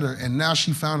her better, and now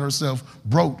she found herself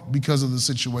broke because of the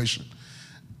situation.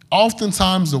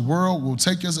 Oftentimes the world will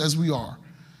take us as we are,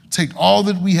 take all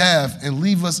that we have and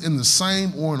leave us in the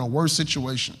same or in a worse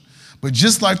situation. But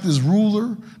just like this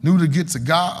ruler knew to get to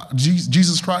God,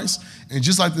 Jesus Christ, and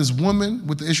just like this woman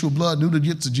with the issue of blood knew to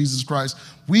get to Jesus Christ,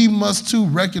 we must too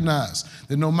recognize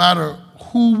that no matter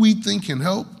who we think can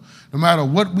help, no matter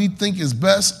what we think is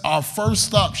best, our first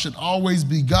stop should always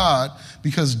be God,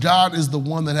 because God is the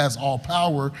one that has all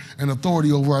power and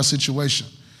authority over our situation.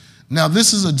 Now,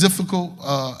 this is a difficult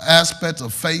aspect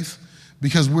of faith,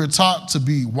 because we're taught to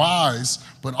be wise,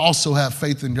 but also have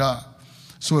faith in God.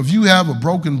 So if you have a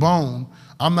broken bone,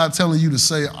 I'm not telling you to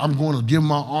say, I'm going to give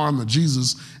my arm to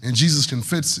Jesus and Jesus can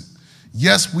fix it.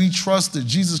 Yes, we trust that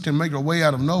Jesus can make a way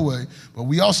out of no way, but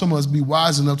we also must be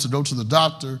wise enough to go to the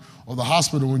doctor or the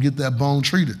hospital and get that bone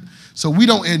treated. So we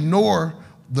don't ignore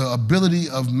the ability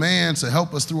of man to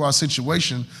help us through our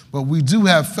situation, but we do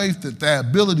have faith that that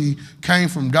ability came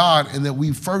from God, and that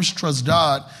we first trust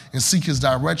God and seek his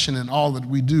direction in all that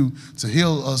we do to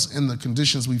heal us in the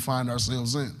conditions we find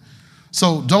ourselves in.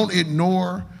 So don't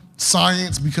ignore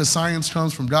science, because science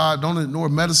comes from God. Don't ignore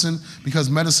medicine, because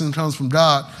medicine comes from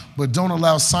God. But don't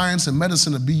allow science and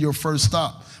medicine to be your first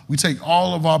stop. We take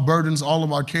all of our burdens, all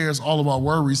of our cares, all of our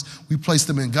worries, we place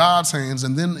them in God's hands,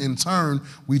 and then in turn,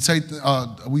 we take the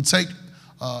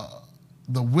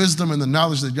wisdom and the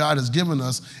knowledge that God has given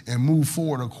us and move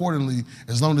forward accordingly,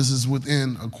 as long as it's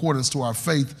within accordance to our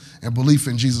faith and belief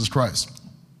in Jesus Christ.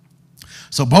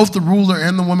 So both the ruler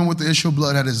and the woman with the issue of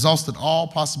blood had exhausted all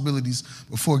possibilities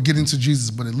before getting to Jesus,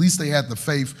 but at least they had the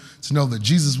faith to know that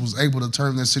Jesus was able to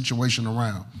turn their situation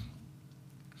around.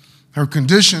 Her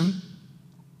condition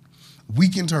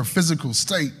weakened her physical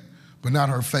state, but not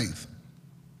her faith.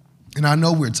 And I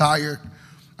know we're tired.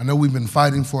 I know we've been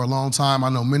fighting for a long time. I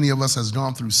know many of us has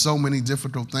gone through so many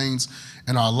difficult things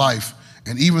in our life.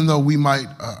 And even though we might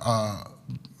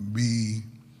be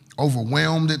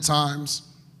overwhelmed at times,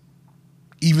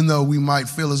 even though we might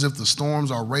feel as if the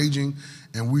storms are raging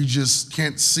and we just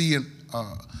can't see it,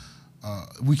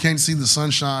 we can't see the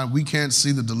sunshine, we can't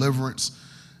see the deliverance,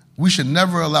 we should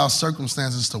never allow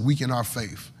circumstances to weaken our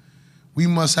faith. We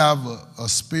must have a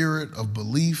spirit of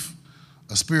belief,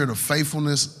 a spirit of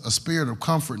faithfulness, a spirit of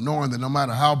comfort, knowing that no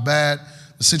matter how bad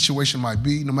the situation might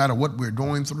be, no matter what we're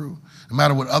going through, no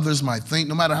matter what others might think,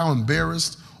 no matter how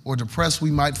embarrassed or depressed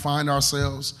we might find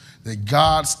ourselves, that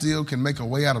God still can make a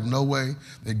way out of no way,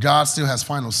 that God still has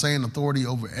final say and authority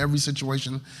over every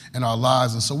situation in our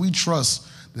lives. And so we trust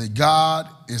that God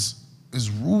is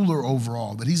ruler over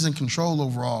all, that he's in control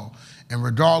over all. And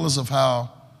regardless of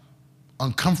how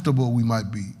uncomfortable we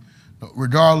might be,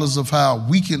 regardless of how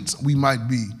weakened we might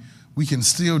be, we can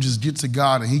still just get to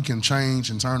God and he can change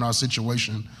and turn our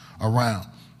situation around.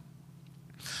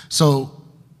 So,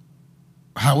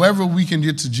 however we can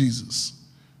get to Jesus,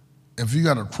 if you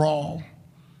got to crawl,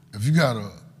 if you got to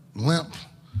limp,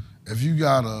 if you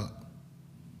got to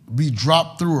be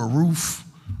dropped through a roof,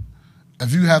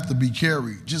 if you have to be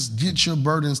carried, just get your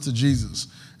burdens to Jesus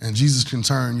and Jesus can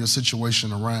turn your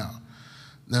situation around.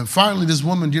 Then finally, this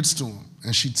woman gets to him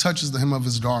and she touches the hem of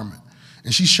his garment.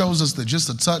 And she shows us that just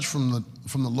a touch from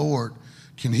the Lord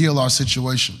can heal our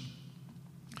situation.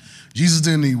 Jesus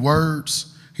didn't need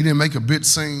words. He didn't make a bit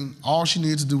scene. All she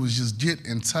needed to do was just get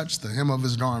and touch the hem of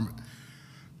his garment.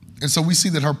 And so we see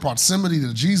that her proximity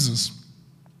to Jesus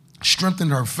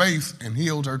strengthened her faith and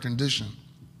healed her condition.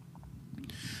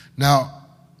 Now,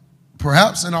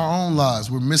 perhaps in our own lives,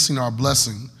 we're missing our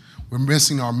blessing. We're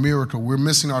missing our miracle. We're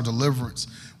missing our deliverance.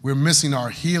 We're missing our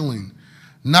healing,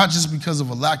 not just because of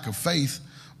a lack of faith,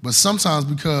 but sometimes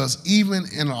because even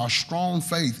in our strong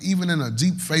faith, even in a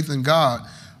deep faith in God,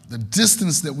 the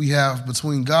distance that we have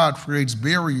between God creates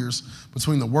barriers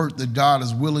between the work that God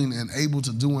is willing and able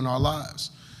to do in our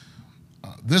lives.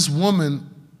 This woman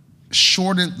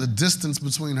shortened the distance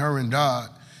between her and God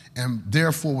and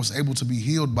therefore was able to be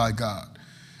healed by God.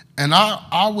 And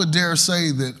I would dare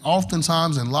say that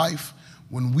oftentimes in life,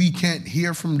 when we can't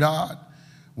hear from God,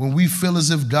 when we feel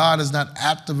as if God is not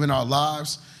active in our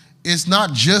lives, it's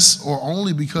not just or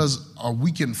only because of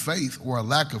weakened faith or a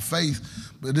lack of faith,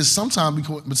 but it's sometimes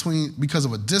because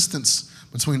of a distance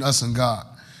between us and God.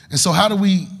 And so how do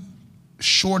we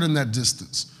shorten that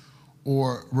distance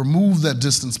or remove that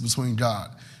distance between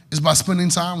God? It's by spending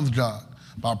time with God,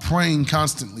 by praying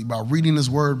constantly, by reading his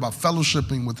word, by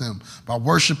fellowshipping with him, by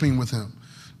worshiping with him.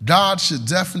 God should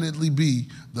definitely be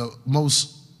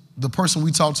the person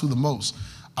we talk to the most.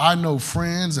 I know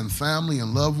friends and family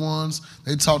and loved ones,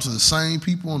 they talk to the same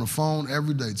people on the phone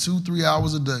every day, 2-3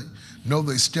 hours a day, know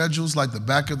their schedules like the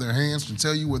back of their hands, can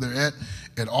tell you where they're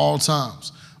at all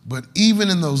times. But even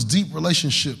in those deep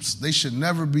relationships, they should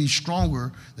never be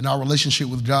stronger than our relationship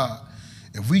with God.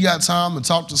 If we got time to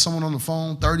talk to someone on the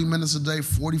phone 30 minutes a day,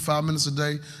 45 minutes a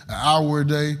day, an hour a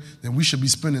day, then we should be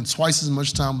spending twice as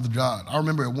much time with God. I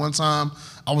remember at one time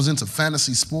I was into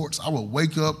fantasy sports. I would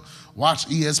wake up, watch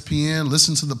ESPN,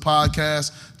 listen to the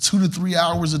podcast 2 to 3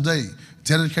 hours a day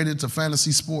dedicated to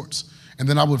fantasy sports. And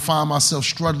then I would find myself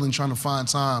struggling trying to find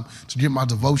time to get my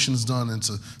devotions done and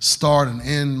to start and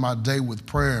end my day with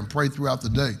prayer and pray throughout the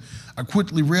day. I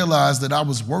quickly realized that I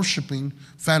was worshiping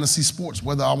fantasy sports,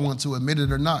 whether I wanted to admit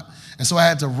it or not. And so I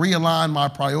had to realign my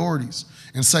priorities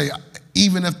and say,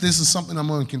 even if this is something I'm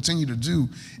going to continue to do,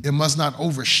 it must not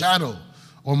overshadow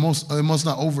or it must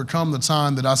not overcome the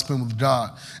time that I spend with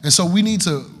God. And so we need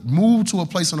to move to a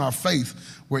place in our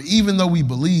faith where even though we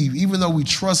believe, even though we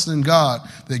trust in God,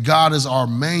 that God is our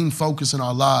main focus in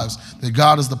our lives, that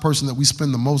God is the person that we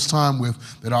spend the most time with,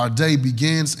 that our day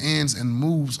begins, ends, and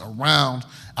moves around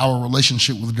our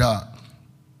relationship with God.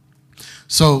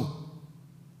 So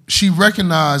she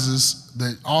recognizes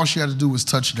that all she had to do was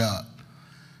touch God.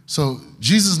 So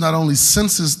Jesus not only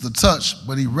senses the touch,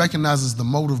 but he recognizes the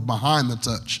motive behind the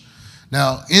touch.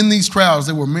 Now, in these crowds,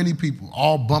 there were many people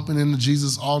all bumping into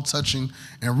Jesus, all touching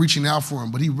and reaching out for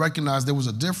him. But he recognized there was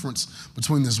a difference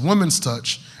between this woman's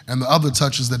touch and the other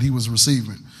touches that he was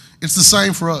receiving. It's the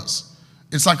same for us.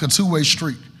 It's like a two-way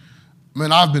street.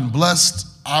 Man, I've been blessed.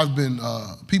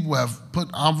 People have put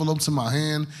envelopes in my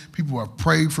hand. People have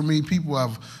prayed for me. People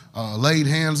have laid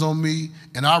hands on me,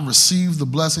 and I've received the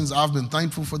blessings. I've been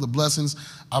thankful for the blessings.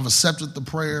 I've accepted the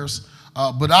prayers.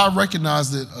 But I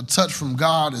recognize that a touch from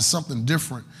God is something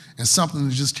different and something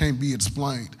that just can't be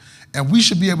explained. And we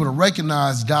should be able to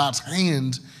recognize God's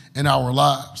hand in our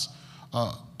lives.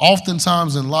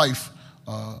 Oftentimes in life,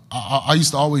 I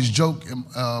used to always joke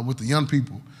with the young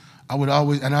people. I would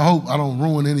always, and I hope I don't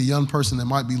ruin any young person that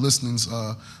might be listening's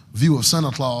view of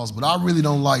Santa Claus, but I really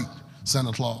don't like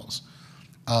Santa Claus.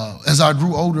 As I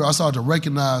grew older, I started to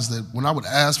recognize that when I would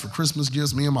ask for Christmas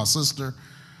gifts, me and my sister,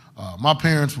 my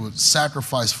parents would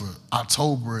sacrifice for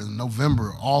October and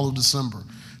November, all of December,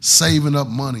 saving up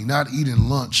money, not eating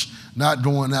lunch, not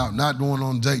going out, not going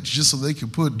on dates, just so they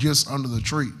could put gifts under the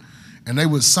tree. And they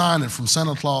would sign it from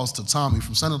Santa Claus to Tommy,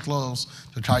 from Santa Claus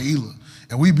to Kaila.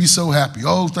 And we'd be so happy.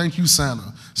 Oh, thank you,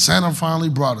 Santa. Santa finally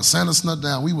brought us. Santa snuck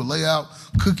down. We would lay out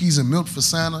cookies and milk for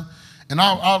Santa. And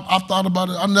I've thought about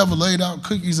it. I never laid out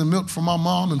cookies and milk for my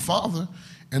mom and father.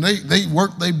 And they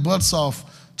worked their butts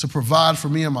off to provide for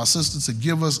me and my sister, to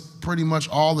give us pretty much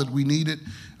all that we needed.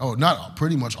 Oh, not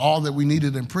pretty much all that we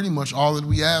needed, and pretty much all that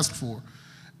we asked for.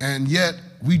 And yet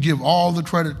we give all the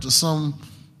credit to some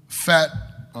fat,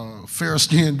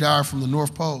 fair-skinned guy from the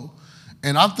North Pole.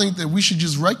 And I think that we should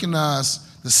just recognize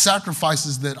the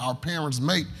sacrifices that our parents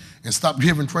make and stop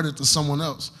giving credit to someone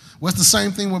else. Well, it's the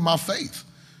same thing with my faith.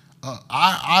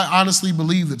 I honestly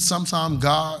believe that sometimes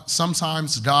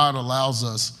God allows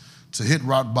us to hit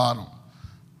rock bottom,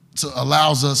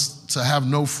 allows us to have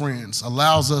no friends,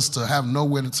 allows us to have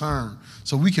nowhere to turn,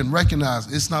 so we can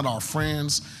recognize it's not our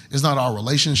friends, it's not our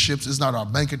relationships, it's not our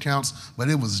bank accounts, but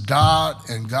it was God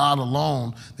and God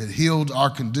alone that healed our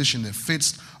condition, that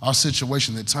fixed our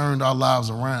situation, that turned our lives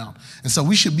around. And so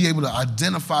we should be able to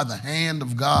identify the hand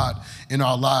of God in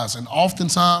our lives. And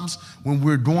oftentimes when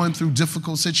we're going through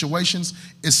difficult situations,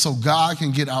 it's so God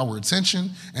can get our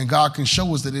attention and God can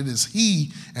show us that it is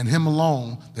He and Him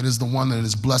alone that is the one that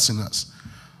is blessing us.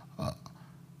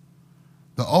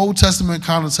 The Old Testament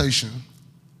connotation,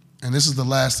 and this is the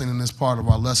last thing in this part of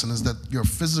our lesson, is that your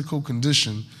physical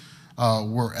condition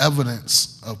were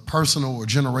evidence of personal or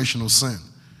generational sin.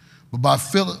 But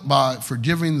by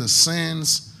forgiving the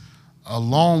sins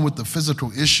along with the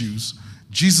physical issues,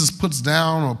 Jesus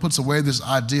puts away this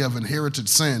idea of inherited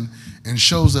sin and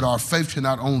shows that our faith can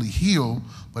not only heal,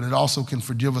 but it also can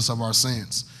forgive us of our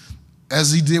sins.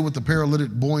 As He did with the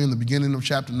paralytic boy in the beginning of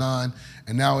chapter 9,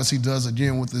 and now as He does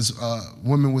again with this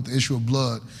woman with the issue of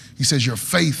blood, He says, your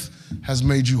faith has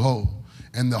made you whole.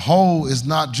 And the whole is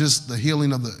not just the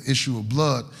healing of the issue of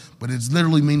blood, but it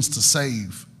literally means to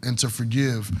save and to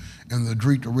forgive in the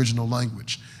Greek original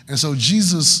language. And so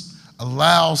Jesus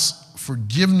allows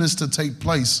forgiveness to take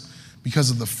place because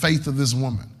of the faith of this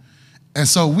woman. And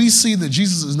so we see that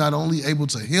Jesus is not only able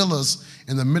to heal us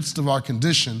in the midst of our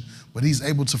condition, but He's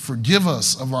able to forgive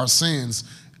us of our sins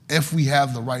if we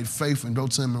have the right faith and go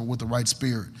to Him with the right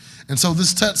spirit. And so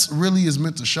this text really is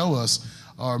meant to show us,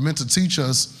 or meant to teach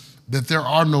us, that there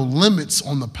are no limits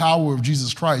on the power of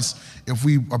Jesus Christ if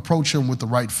we approach Him with the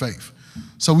right faith.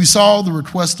 So we saw the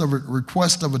request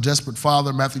of a desperate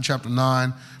father, Matthew chapter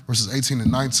 9, verses 18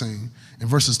 and 19. In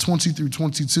verses 20 through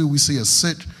 22, we see a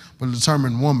sick but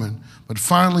determined woman. But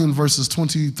finally, in verses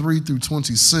 23 through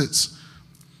 26,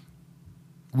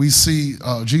 we see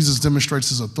Jesus demonstrates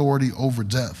His authority over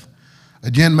death.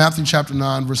 Again, Matthew chapter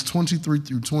 9, verse 23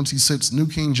 through 26, New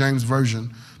King James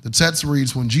Version, the text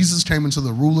reads, when Jesus came into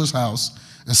the ruler's house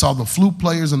and saw the flute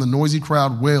players and the noisy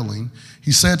crowd wailing,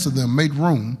 He said to them, make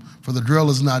room, for the girl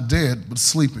is not dead, but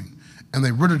sleeping. And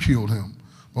they ridiculed Him.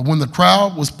 But when the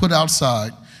crowd was put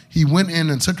outside, He went in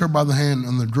and took her by the hand,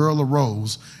 and the girl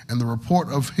arose, and the report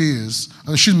of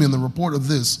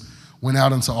this went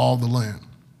out into all the land.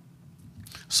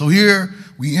 So here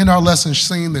we end our lesson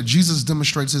seeing that Jesus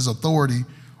demonstrates His authority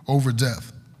over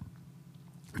death.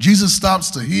 Jesus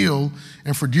stops to heal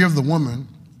and forgive the woman,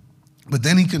 but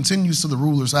then He continues to the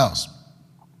ruler's house.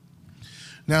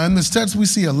 Now in this text we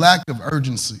see a lack of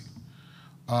urgency.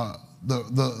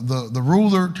 The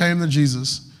ruler came to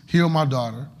Jesus, heal my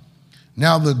daughter.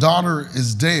 Now the daughter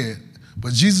is dead,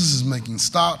 but Jesus is making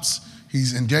stops.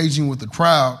 He's engaging with the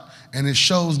crowd, and it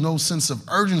shows no sense of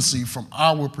urgency from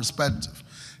our perspective.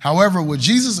 However, what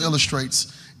Jesus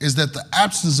illustrates is that the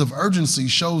absence of urgency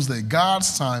shows that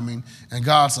God's timing and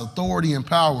God's authority and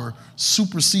power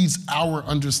supersedes our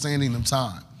understanding of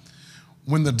time.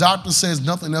 When the doctor says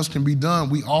nothing else can be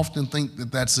done, we often think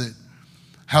that that's it.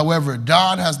 However,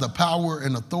 God has the power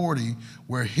and authority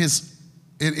where it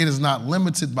is not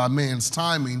limited by man's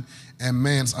timing and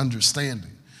man's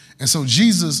understanding. And so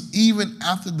Jesus, even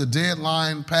after the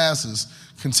deadline passes,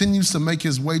 continues to make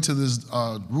His way to this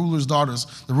ruler's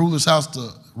house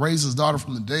to raise his daughter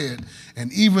from the dead.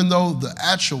 And even though the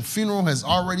actual funeral has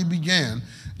already began,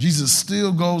 Jesus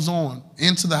still goes on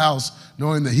into the house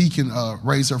knowing that He can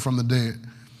raise her from the dead.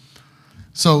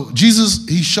 So Jesus,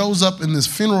 He shows up in this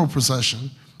funeral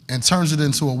procession and turns it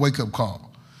into a wake-up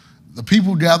call. The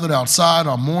people gathered outside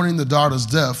are mourning the daughter's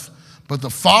death, but the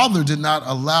father did not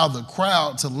allow the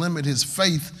crowd to limit his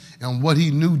faith in what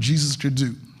he knew Jesus could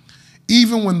do.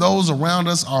 Even when those around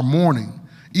us are mourning,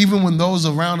 even when those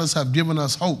around us have given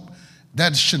us hope,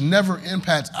 that should never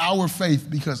impact our faith,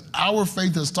 because our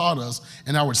faith has taught us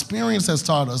and our experience has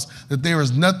taught us that there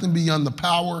is nothing beyond the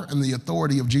power and the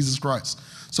authority of Jesus Christ.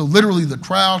 So literally the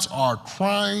crowds are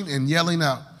crying and yelling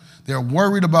out. They're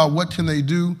worried about what can they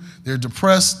do. They're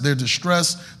depressed, they're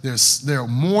distressed, they're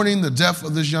mourning the death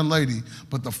of this young lady,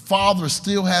 but the father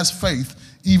still has faith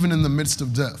even in the midst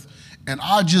of death. And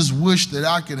I just wish that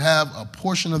I could have a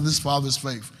portion of this Father's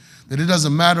faith. That it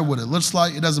doesn't matter what it looks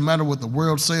like. It doesn't matter what the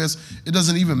world says. It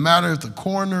doesn't even matter if the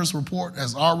coroner's report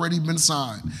has already been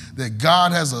signed. That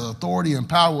God has authority and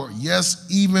power, yes,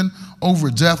 even over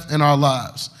death in our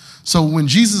lives. So when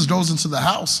Jesus goes into the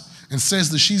house and says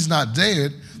that she's not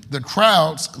dead, the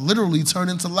crowds literally turn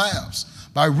into laughs.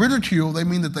 By ridicule, they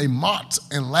mean that they mocked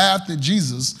and laughed at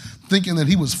Jesus, thinking that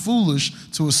he was foolish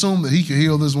to assume that he could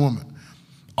heal this woman.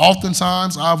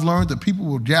 Oftentimes, I've learned that people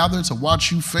will gather to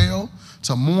watch you fail,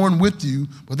 to mourn with you,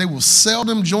 but they will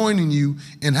seldom join in you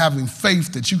in having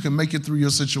faith that you can make it through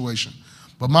your situation.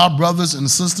 But my brothers and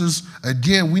sisters,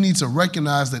 again, we need to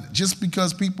recognize that just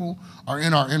because people are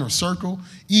in our inner circle,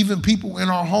 even people in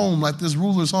our home, like this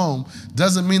ruler's home,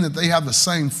 doesn't mean that they have the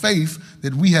same faith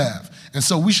that we have. And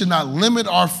so we should not limit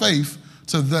our faith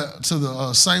to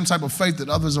the same type of faith that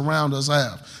others around us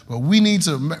have. But we need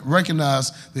to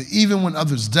recognize that even when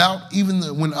others doubt, even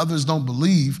when others don't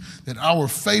believe, that our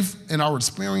faith and our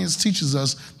experience teaches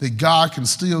us that God can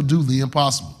still do the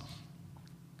impossible.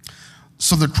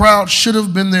 So the crowd should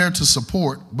have been there to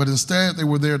support, but instead they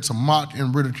were there to mock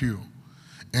and ridicule.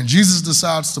 And Jesus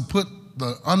decides to put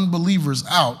the unbelievers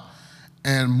out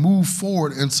and move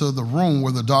forward into the room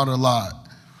where the daughter lied.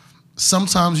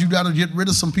 Sometimes you got to get rid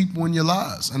of some people in your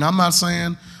lives. And I'm not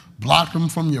saying block them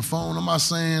from your phone. I'm not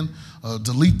saying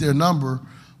delete their number.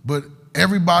 But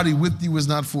everybody with you is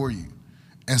not for you.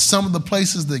 And some of the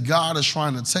places that God is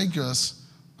trying to take us,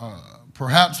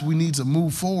 perhaps we need to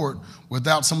move forward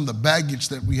without some of the baggage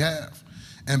that we have.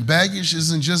 And baggage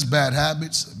isn't just bad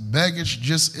habits. Baggage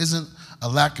just isn't a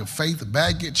lack of faith.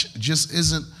 Baggage just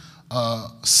isn't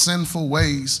sinful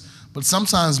ways. But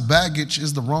sometimes baggage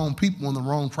is the wrong people and the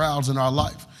wrong crowds in our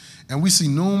life. And we see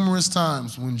numerous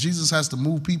times when Jesus has to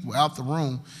move people out the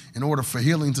room in order for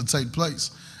healing to take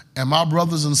place. And my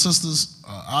brothers and sisters,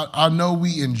 I know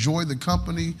we enjoy the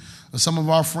company of some of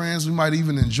our friends. We might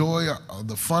even enjoy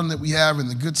the fun that we have and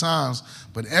the good times.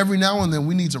 But every now and then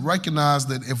we need to recognize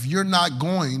that if you're not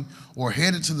going or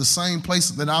headed to the same place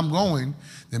that I'm going,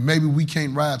 then maybe we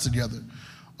can't ride together.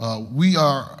 We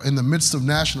are in the midst of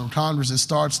National Congress. It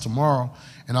starts tomorrow,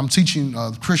 and I'm teaching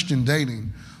Christian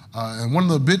dating. And one of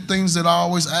the big things that I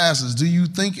always ask is, do you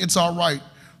think it's all right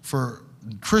for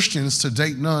Christians to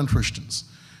date non-Christians?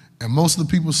 And most of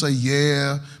the people say,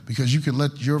 yeah, because you can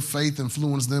let your faith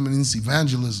influence them in this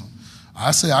evangelism.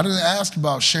 I say, I didn't ask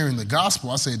about sharing the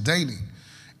gospel. I said dating.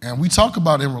 And we talk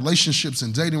about in relationships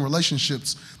and dating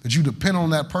relationships that you depend on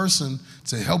that person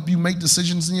to help you make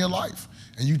decisions in your life.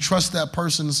 And you trust that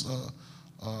person's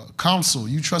counsel.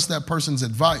 You trust that person's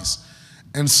advice.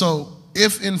 And so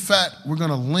if, in fact, we're going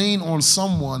to lean on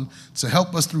someone to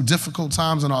help us through difficult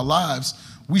times in our lives,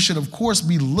 we should, of course,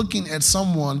 be looking at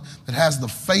someone that has the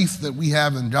faith that we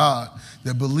have in God,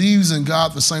 that believes in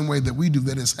God the same way that we do,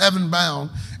 that is heaven-bound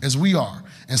as we are.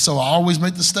 And so I always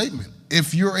make the statement,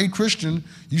 if you're a Christian,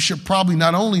 you should probably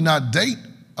not only not date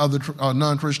other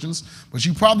non-Christians, but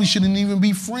you probably shouldn't even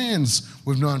be friends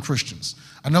with non-Christians.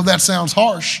 I know that sounds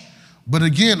harsh, but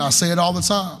again, I say it all the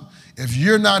time. If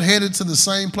you're not headed to the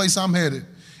same place I'm headed,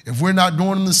 if we're not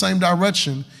going in the same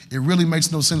direction, it really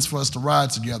makes no sense for us to ride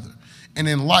together. And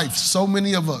in life, so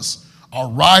many of us are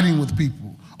riding with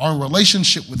people, are in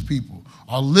relationship with people,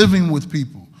 are living with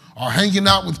people, are hanging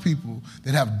out with people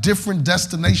that have different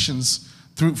destinations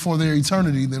for their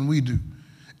eternity than we do.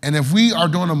 And if we are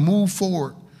going to move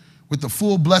forward with the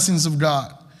full blessings of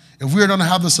God, if we are going to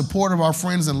have the support of our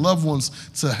friends and loved ones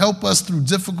to help us through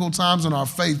difficult times in our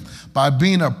faith by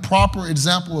being a proper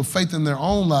example of faith in their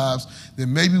own lives,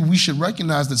 then maybe we should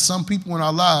recognize that some people in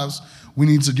our lives we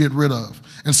need to get rid of.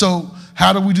 And so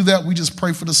how do we do that? We just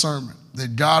pray for discernment,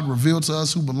 that God reveal to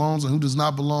us who belongs and who does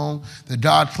not belong, that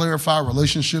God clarify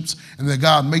relationships, and that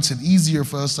God makes it easier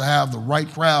for us to have the right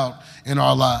crowd in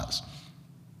our lives.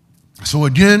 So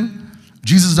again,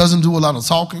 Jesus doesn't do a lot of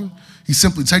talking. He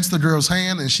simply takes the girl's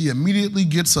hand and she immediately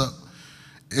gets up.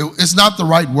 It's not the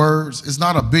right words. It's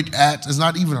not a big act. It's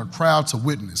not even a crowd to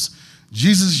witness.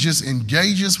 Jesus just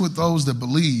engages with those that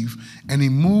believe, and he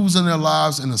moves in their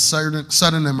lives in a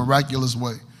sudden and miraculous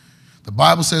way. The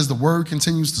Bible says the word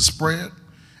continues to spread,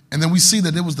 and then we see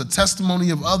that it was the testimony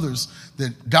of others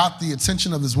that got the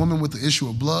attention of this woman with the issue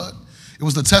of blood. It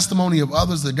was the testimony of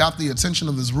others that got the attention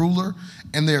of this ruler,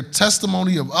 and their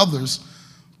testimony of others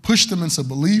pushed them into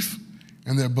belief,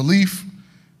 and their belief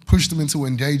pushed them into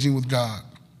engaging with God.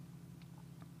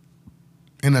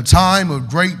 In a time of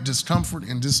great discomfort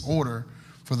and disorder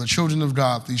for the children of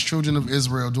God, these children of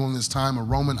Israel during this time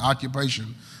of Roman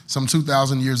occupation some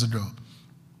 2,000 years ago,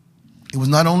 it was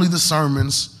not only the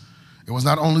sermons, it was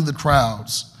not only the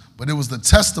crowds, but it was the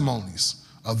testimonies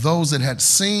of those that had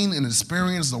seen and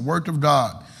experienced the work of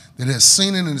God, that had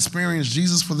seen and experienced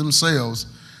Jesus for themselves,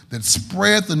 that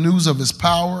spread the news of his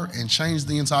power and changed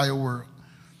the entire world.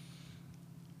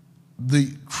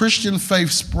 The Christian faith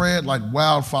spread like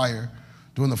wildfire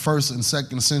during the first and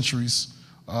second centuries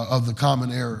of the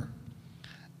Common Era.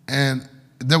 And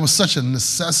there was such a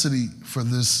necessity for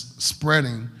this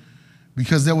spreading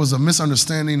because there was a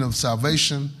misunderstanding of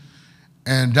salvation,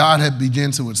 and God had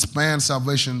begun to expand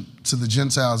salvation to the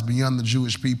Gentiles beyond the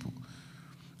Jewish people.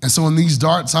 And so in these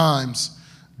dark times,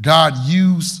 God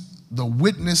used the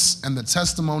witness and the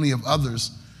testimony of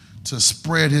others to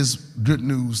spread his good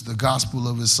news, the gospel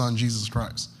of his son, Jesus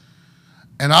Christ.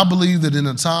 And I believe that in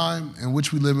a time in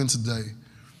which we live in today,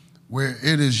 where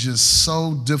it is just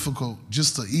so difficult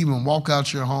just to even walk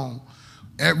out your home,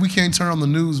 we can't turn on the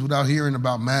news without hearing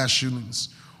about mass shootings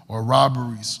or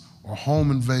robberies or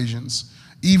home invasions.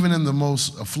 Even in the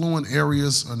most affluent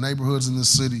areas or neighborhoods in this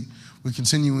city, we're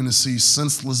continuing to see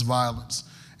senseless violence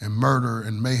and murder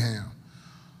and mayhem.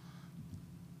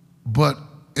 But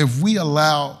if we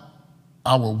allow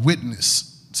our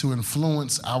witness to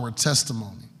influence our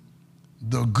testimony,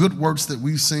 the good works that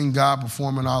we've seen God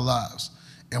perform in our lives,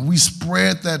 and we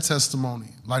spread that testimony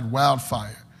like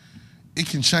wildfire, it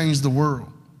can change the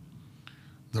world.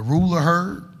 The ruler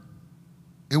heard.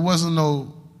 It wasn't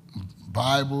no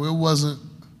Bible. It wasn't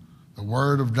the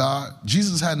word of God.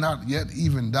 Jesus had not yet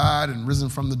even died and risen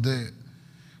from the dead.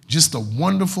 Just the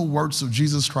wonderful works of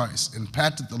Jesus Christ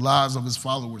impacted the lives of his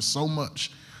followers so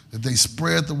much that they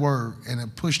spread the word and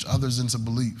it pushed others into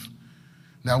belief.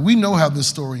 Now, we know how this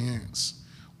story ends.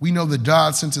 We know that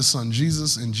God sent his son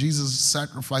Jesus, and Jesus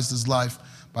sacrificed his life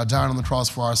by dying on the cross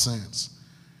for our sins.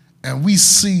 And we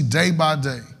see day by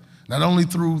day, not only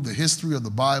through the history of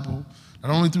the Bible,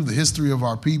 not only through the history of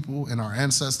our people and our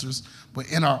ancestors,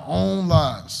 but in our own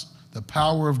lives, the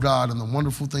power of God and the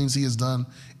wonderful things he has done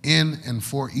in and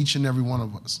for each and every one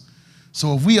of us.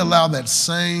 So if we allow that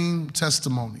same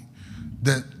testimony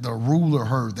that the ruler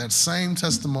heard, that same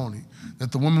testimony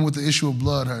that the woman with the issue of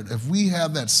blood heard, if we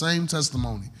have that same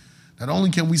testimony, not only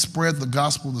can we spread the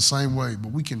gospel the same way,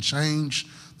 but we can change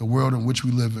the world in which we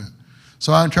live in.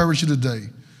 So I encourage you today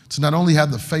to not only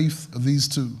have the faith of these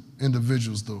two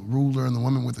individuals, the ruler and the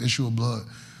woman with the issue of blood,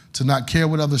 to not care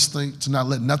what others think, to not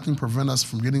let nothing prevent us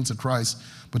from getting to Christ,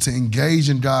 but to engage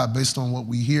in God based on what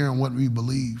we hear and what we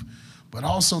believe, but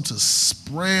also to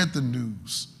spread the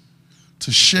news,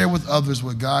 to share with others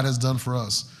what God has done for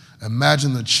us.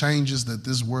 Imagine the changes that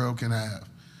this world can have.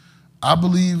 I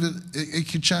believe it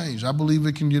can change. I believe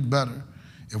it can get better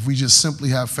if we just simply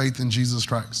have faith in Jesus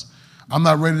Christ. I'm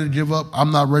not ready to give up.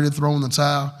 I'm not ready to throw in the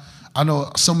towel. I know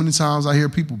so many times I hear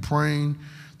people praying.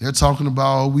 They're talking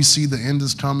about, oh, we see the end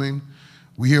is coming.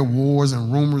 We hear wars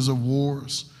and rumors of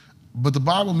wars. But the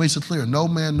Bible makes it clear, no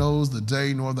man knows the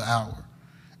day nor the hour.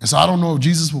 And so I don't know if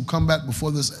Jesus will come back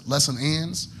before this lesson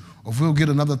ends or if we'll get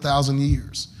another 1,000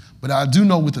 years. But I do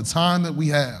know with the time that we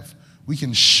have, we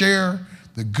can share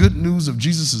the good news of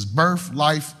Jesus' birth,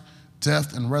 life,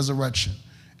 death, and resurrection.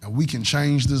 And we can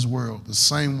change this world the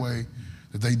same way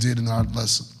that they did in our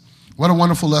lesson. What a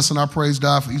wonderful lesson. I praise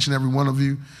God for each and every one of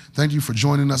you. Thank you for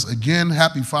joining us again.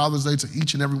 Happy Father's Day to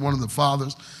each and every one of the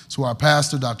fathers, to our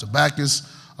pastor, Dr. Bachus,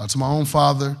 to my own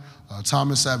father,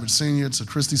 Thomas Savage Sr., to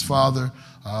Christy's father,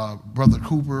 Brother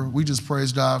Cooper. We just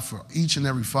praise God for each and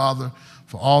every father,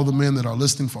 for all the men that are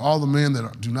listening, for all the men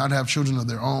that do not have children of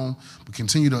their own, but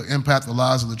continue to impact the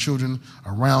lives of the children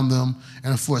around them,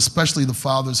 and for especially the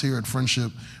fathers here at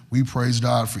Friendship. We praise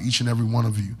God for each and every one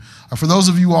of you. For those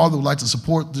of you all that would like to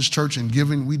support this church in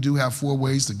giving, we do have 4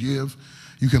 ways to give.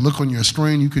 You can look on your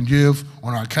screen. You can give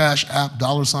on our Cash App,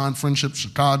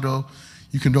 $FriendshipChicago.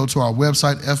 You can go to our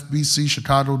website,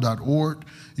 fbcchicago.org.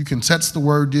 You can text the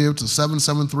word give to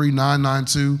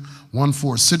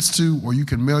 773-992-1462, or you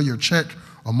can mail your check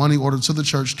or money order to the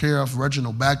church, care of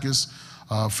Reginald Bachus,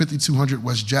 5200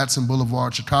 West Jackson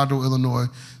Boulevard, Chicago, Illinois,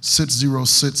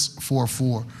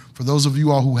 60644. For those of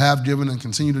you all who have given and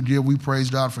continue to give, we praise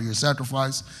God for your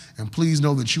sacrifice. And please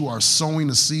know that you are sowing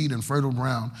a seed in fertile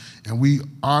ground. And we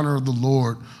honor the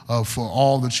Lord for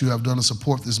all that you have done to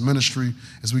support this ministry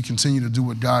as we continue to do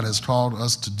what God has called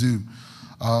us to do.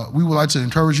 We would like to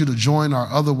encourage you to join our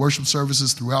other worship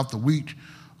services throughout the week.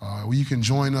 You can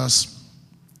join us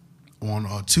on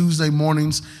Tuesday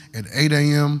mornings at 8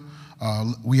 a.m.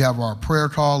 We have our prayer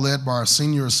call led by our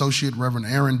senior associate, Reverend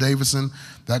Aaron Davison.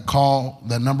 That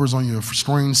number is on your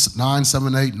screen,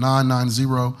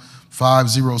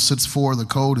 978-990-5064. The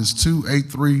code is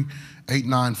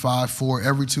 8954.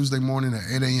 Every Tuesday morning at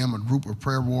 8 a.m., a group of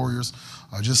prayer warriors.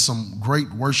 Just some great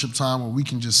worship time where we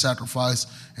can just sacrifice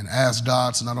and ask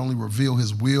God to not only reveal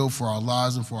his will for our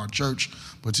lives and for our church,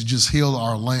 but to just heal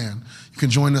our land. You can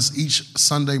join us each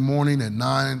Sunday morning at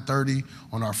 9:30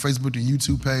 on our Facebook and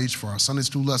YouTube page for our Sunday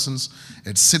school lessons,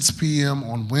 at 6 p.m.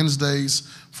 on Wednesdays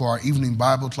for our evening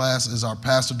Bible class as our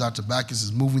pastor, Dr. Bachus,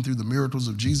 is moving through the miracles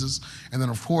of Jesus. And then,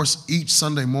 of course, each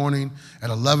Sunday morning at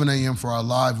 11 a.m. for our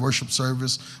live worship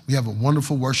service. We have a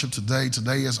wonderful worship today.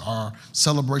 Today is our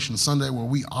celebration Sunday where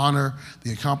we honor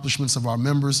the accomplishments of our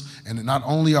members. And not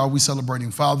only are we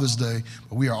celebrating Father's Day,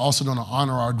 but we are also going to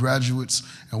honor our graduates.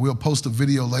 And we'll post a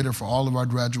video later for all of our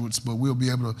graduates, but we'll be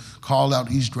able to call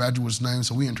out each graduate's name.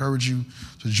 So we encourage you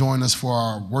to join us for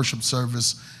our worship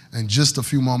service in just a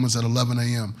few moments at 11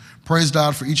 a.m. Praise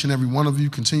God for each and every one of you.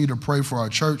 Continue to pray for our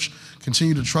church.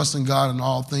 Continue to trust in God in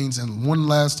all things. And one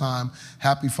last time,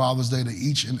 happy Father's Day to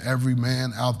each and every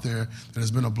man out there that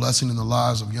has been a blessing in the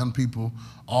lives of young people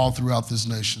all throughout this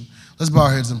nation. Let's bow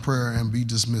our heads in prayer and be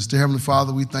dismissed. Dear Heavenly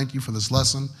Father, we thank you for this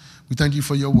lesson. We thank you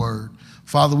for your word.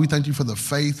 Father, we thank you for the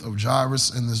faith of Jairus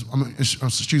and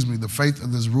the faith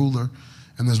of this ruler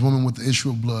and this woman with the issue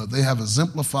of blood. They have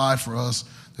exemplified for us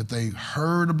that they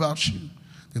heard about you,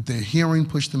 that their hearing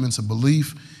pushed them into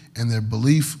belief, and their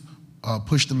belief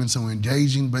pushed them into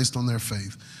engaging based on their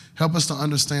faith. Help us to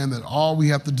understand that all we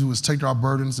have to do is take our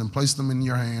burdens and place them in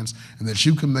your hands, and that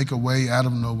you can make a way out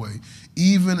of no way.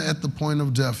 Even at the point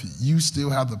of death, you still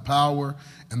have the power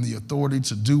and the authority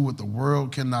to do what the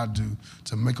world cannot do,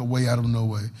 to make a way out of no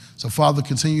way. So, Father,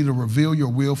 continue to reveal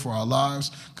your will for our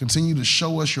lives. Continue to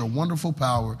show us your wonderful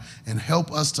power, and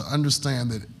help us to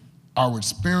understand that our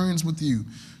experience with you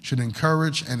should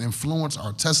encourage and influence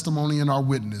our testimony and our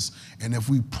witness. And if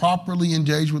we properly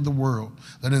engage with the world,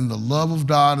 that in the love of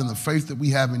God and the faith that we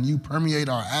have in you permeate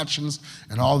our actions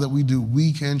and all that we do,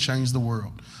 we can change the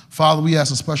world. Father, we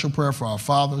ask a special prayer for our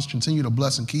fathers. Continue to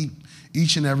bless and keep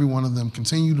each and every one of them.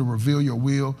 Continue to reveal your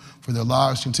will for their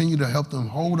lives. Continue to help them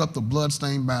hold up the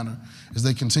bloodstained banner as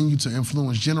they continue to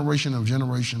influence generation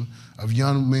of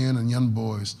young men and young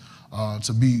boys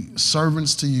to be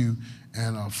servants to you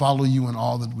and follow you in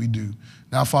all that we do.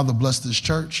 Now, Father, bless this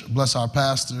church, bless our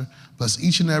pastor, bless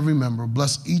each and every member,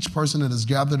 bless each person that is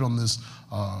gathered on this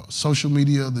social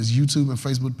media, this YouTube and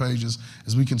Facebook pages,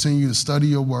 as we continue to study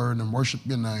your word and worship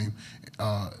your name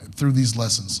through these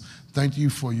lessons. Thank you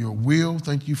for your will,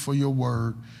 thank you for your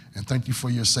word, and thank you for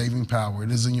your saving power.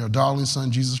 It is in your darling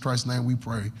Son, Jesus Christ's name, we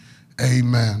pray.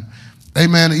 Amen.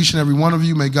 Amen to each and every one of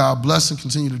you. May God bless and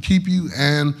continue to keep you.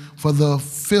 And for the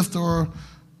 5th or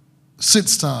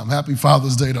 6th time, happy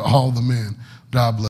Father's Day to all the men. God bless.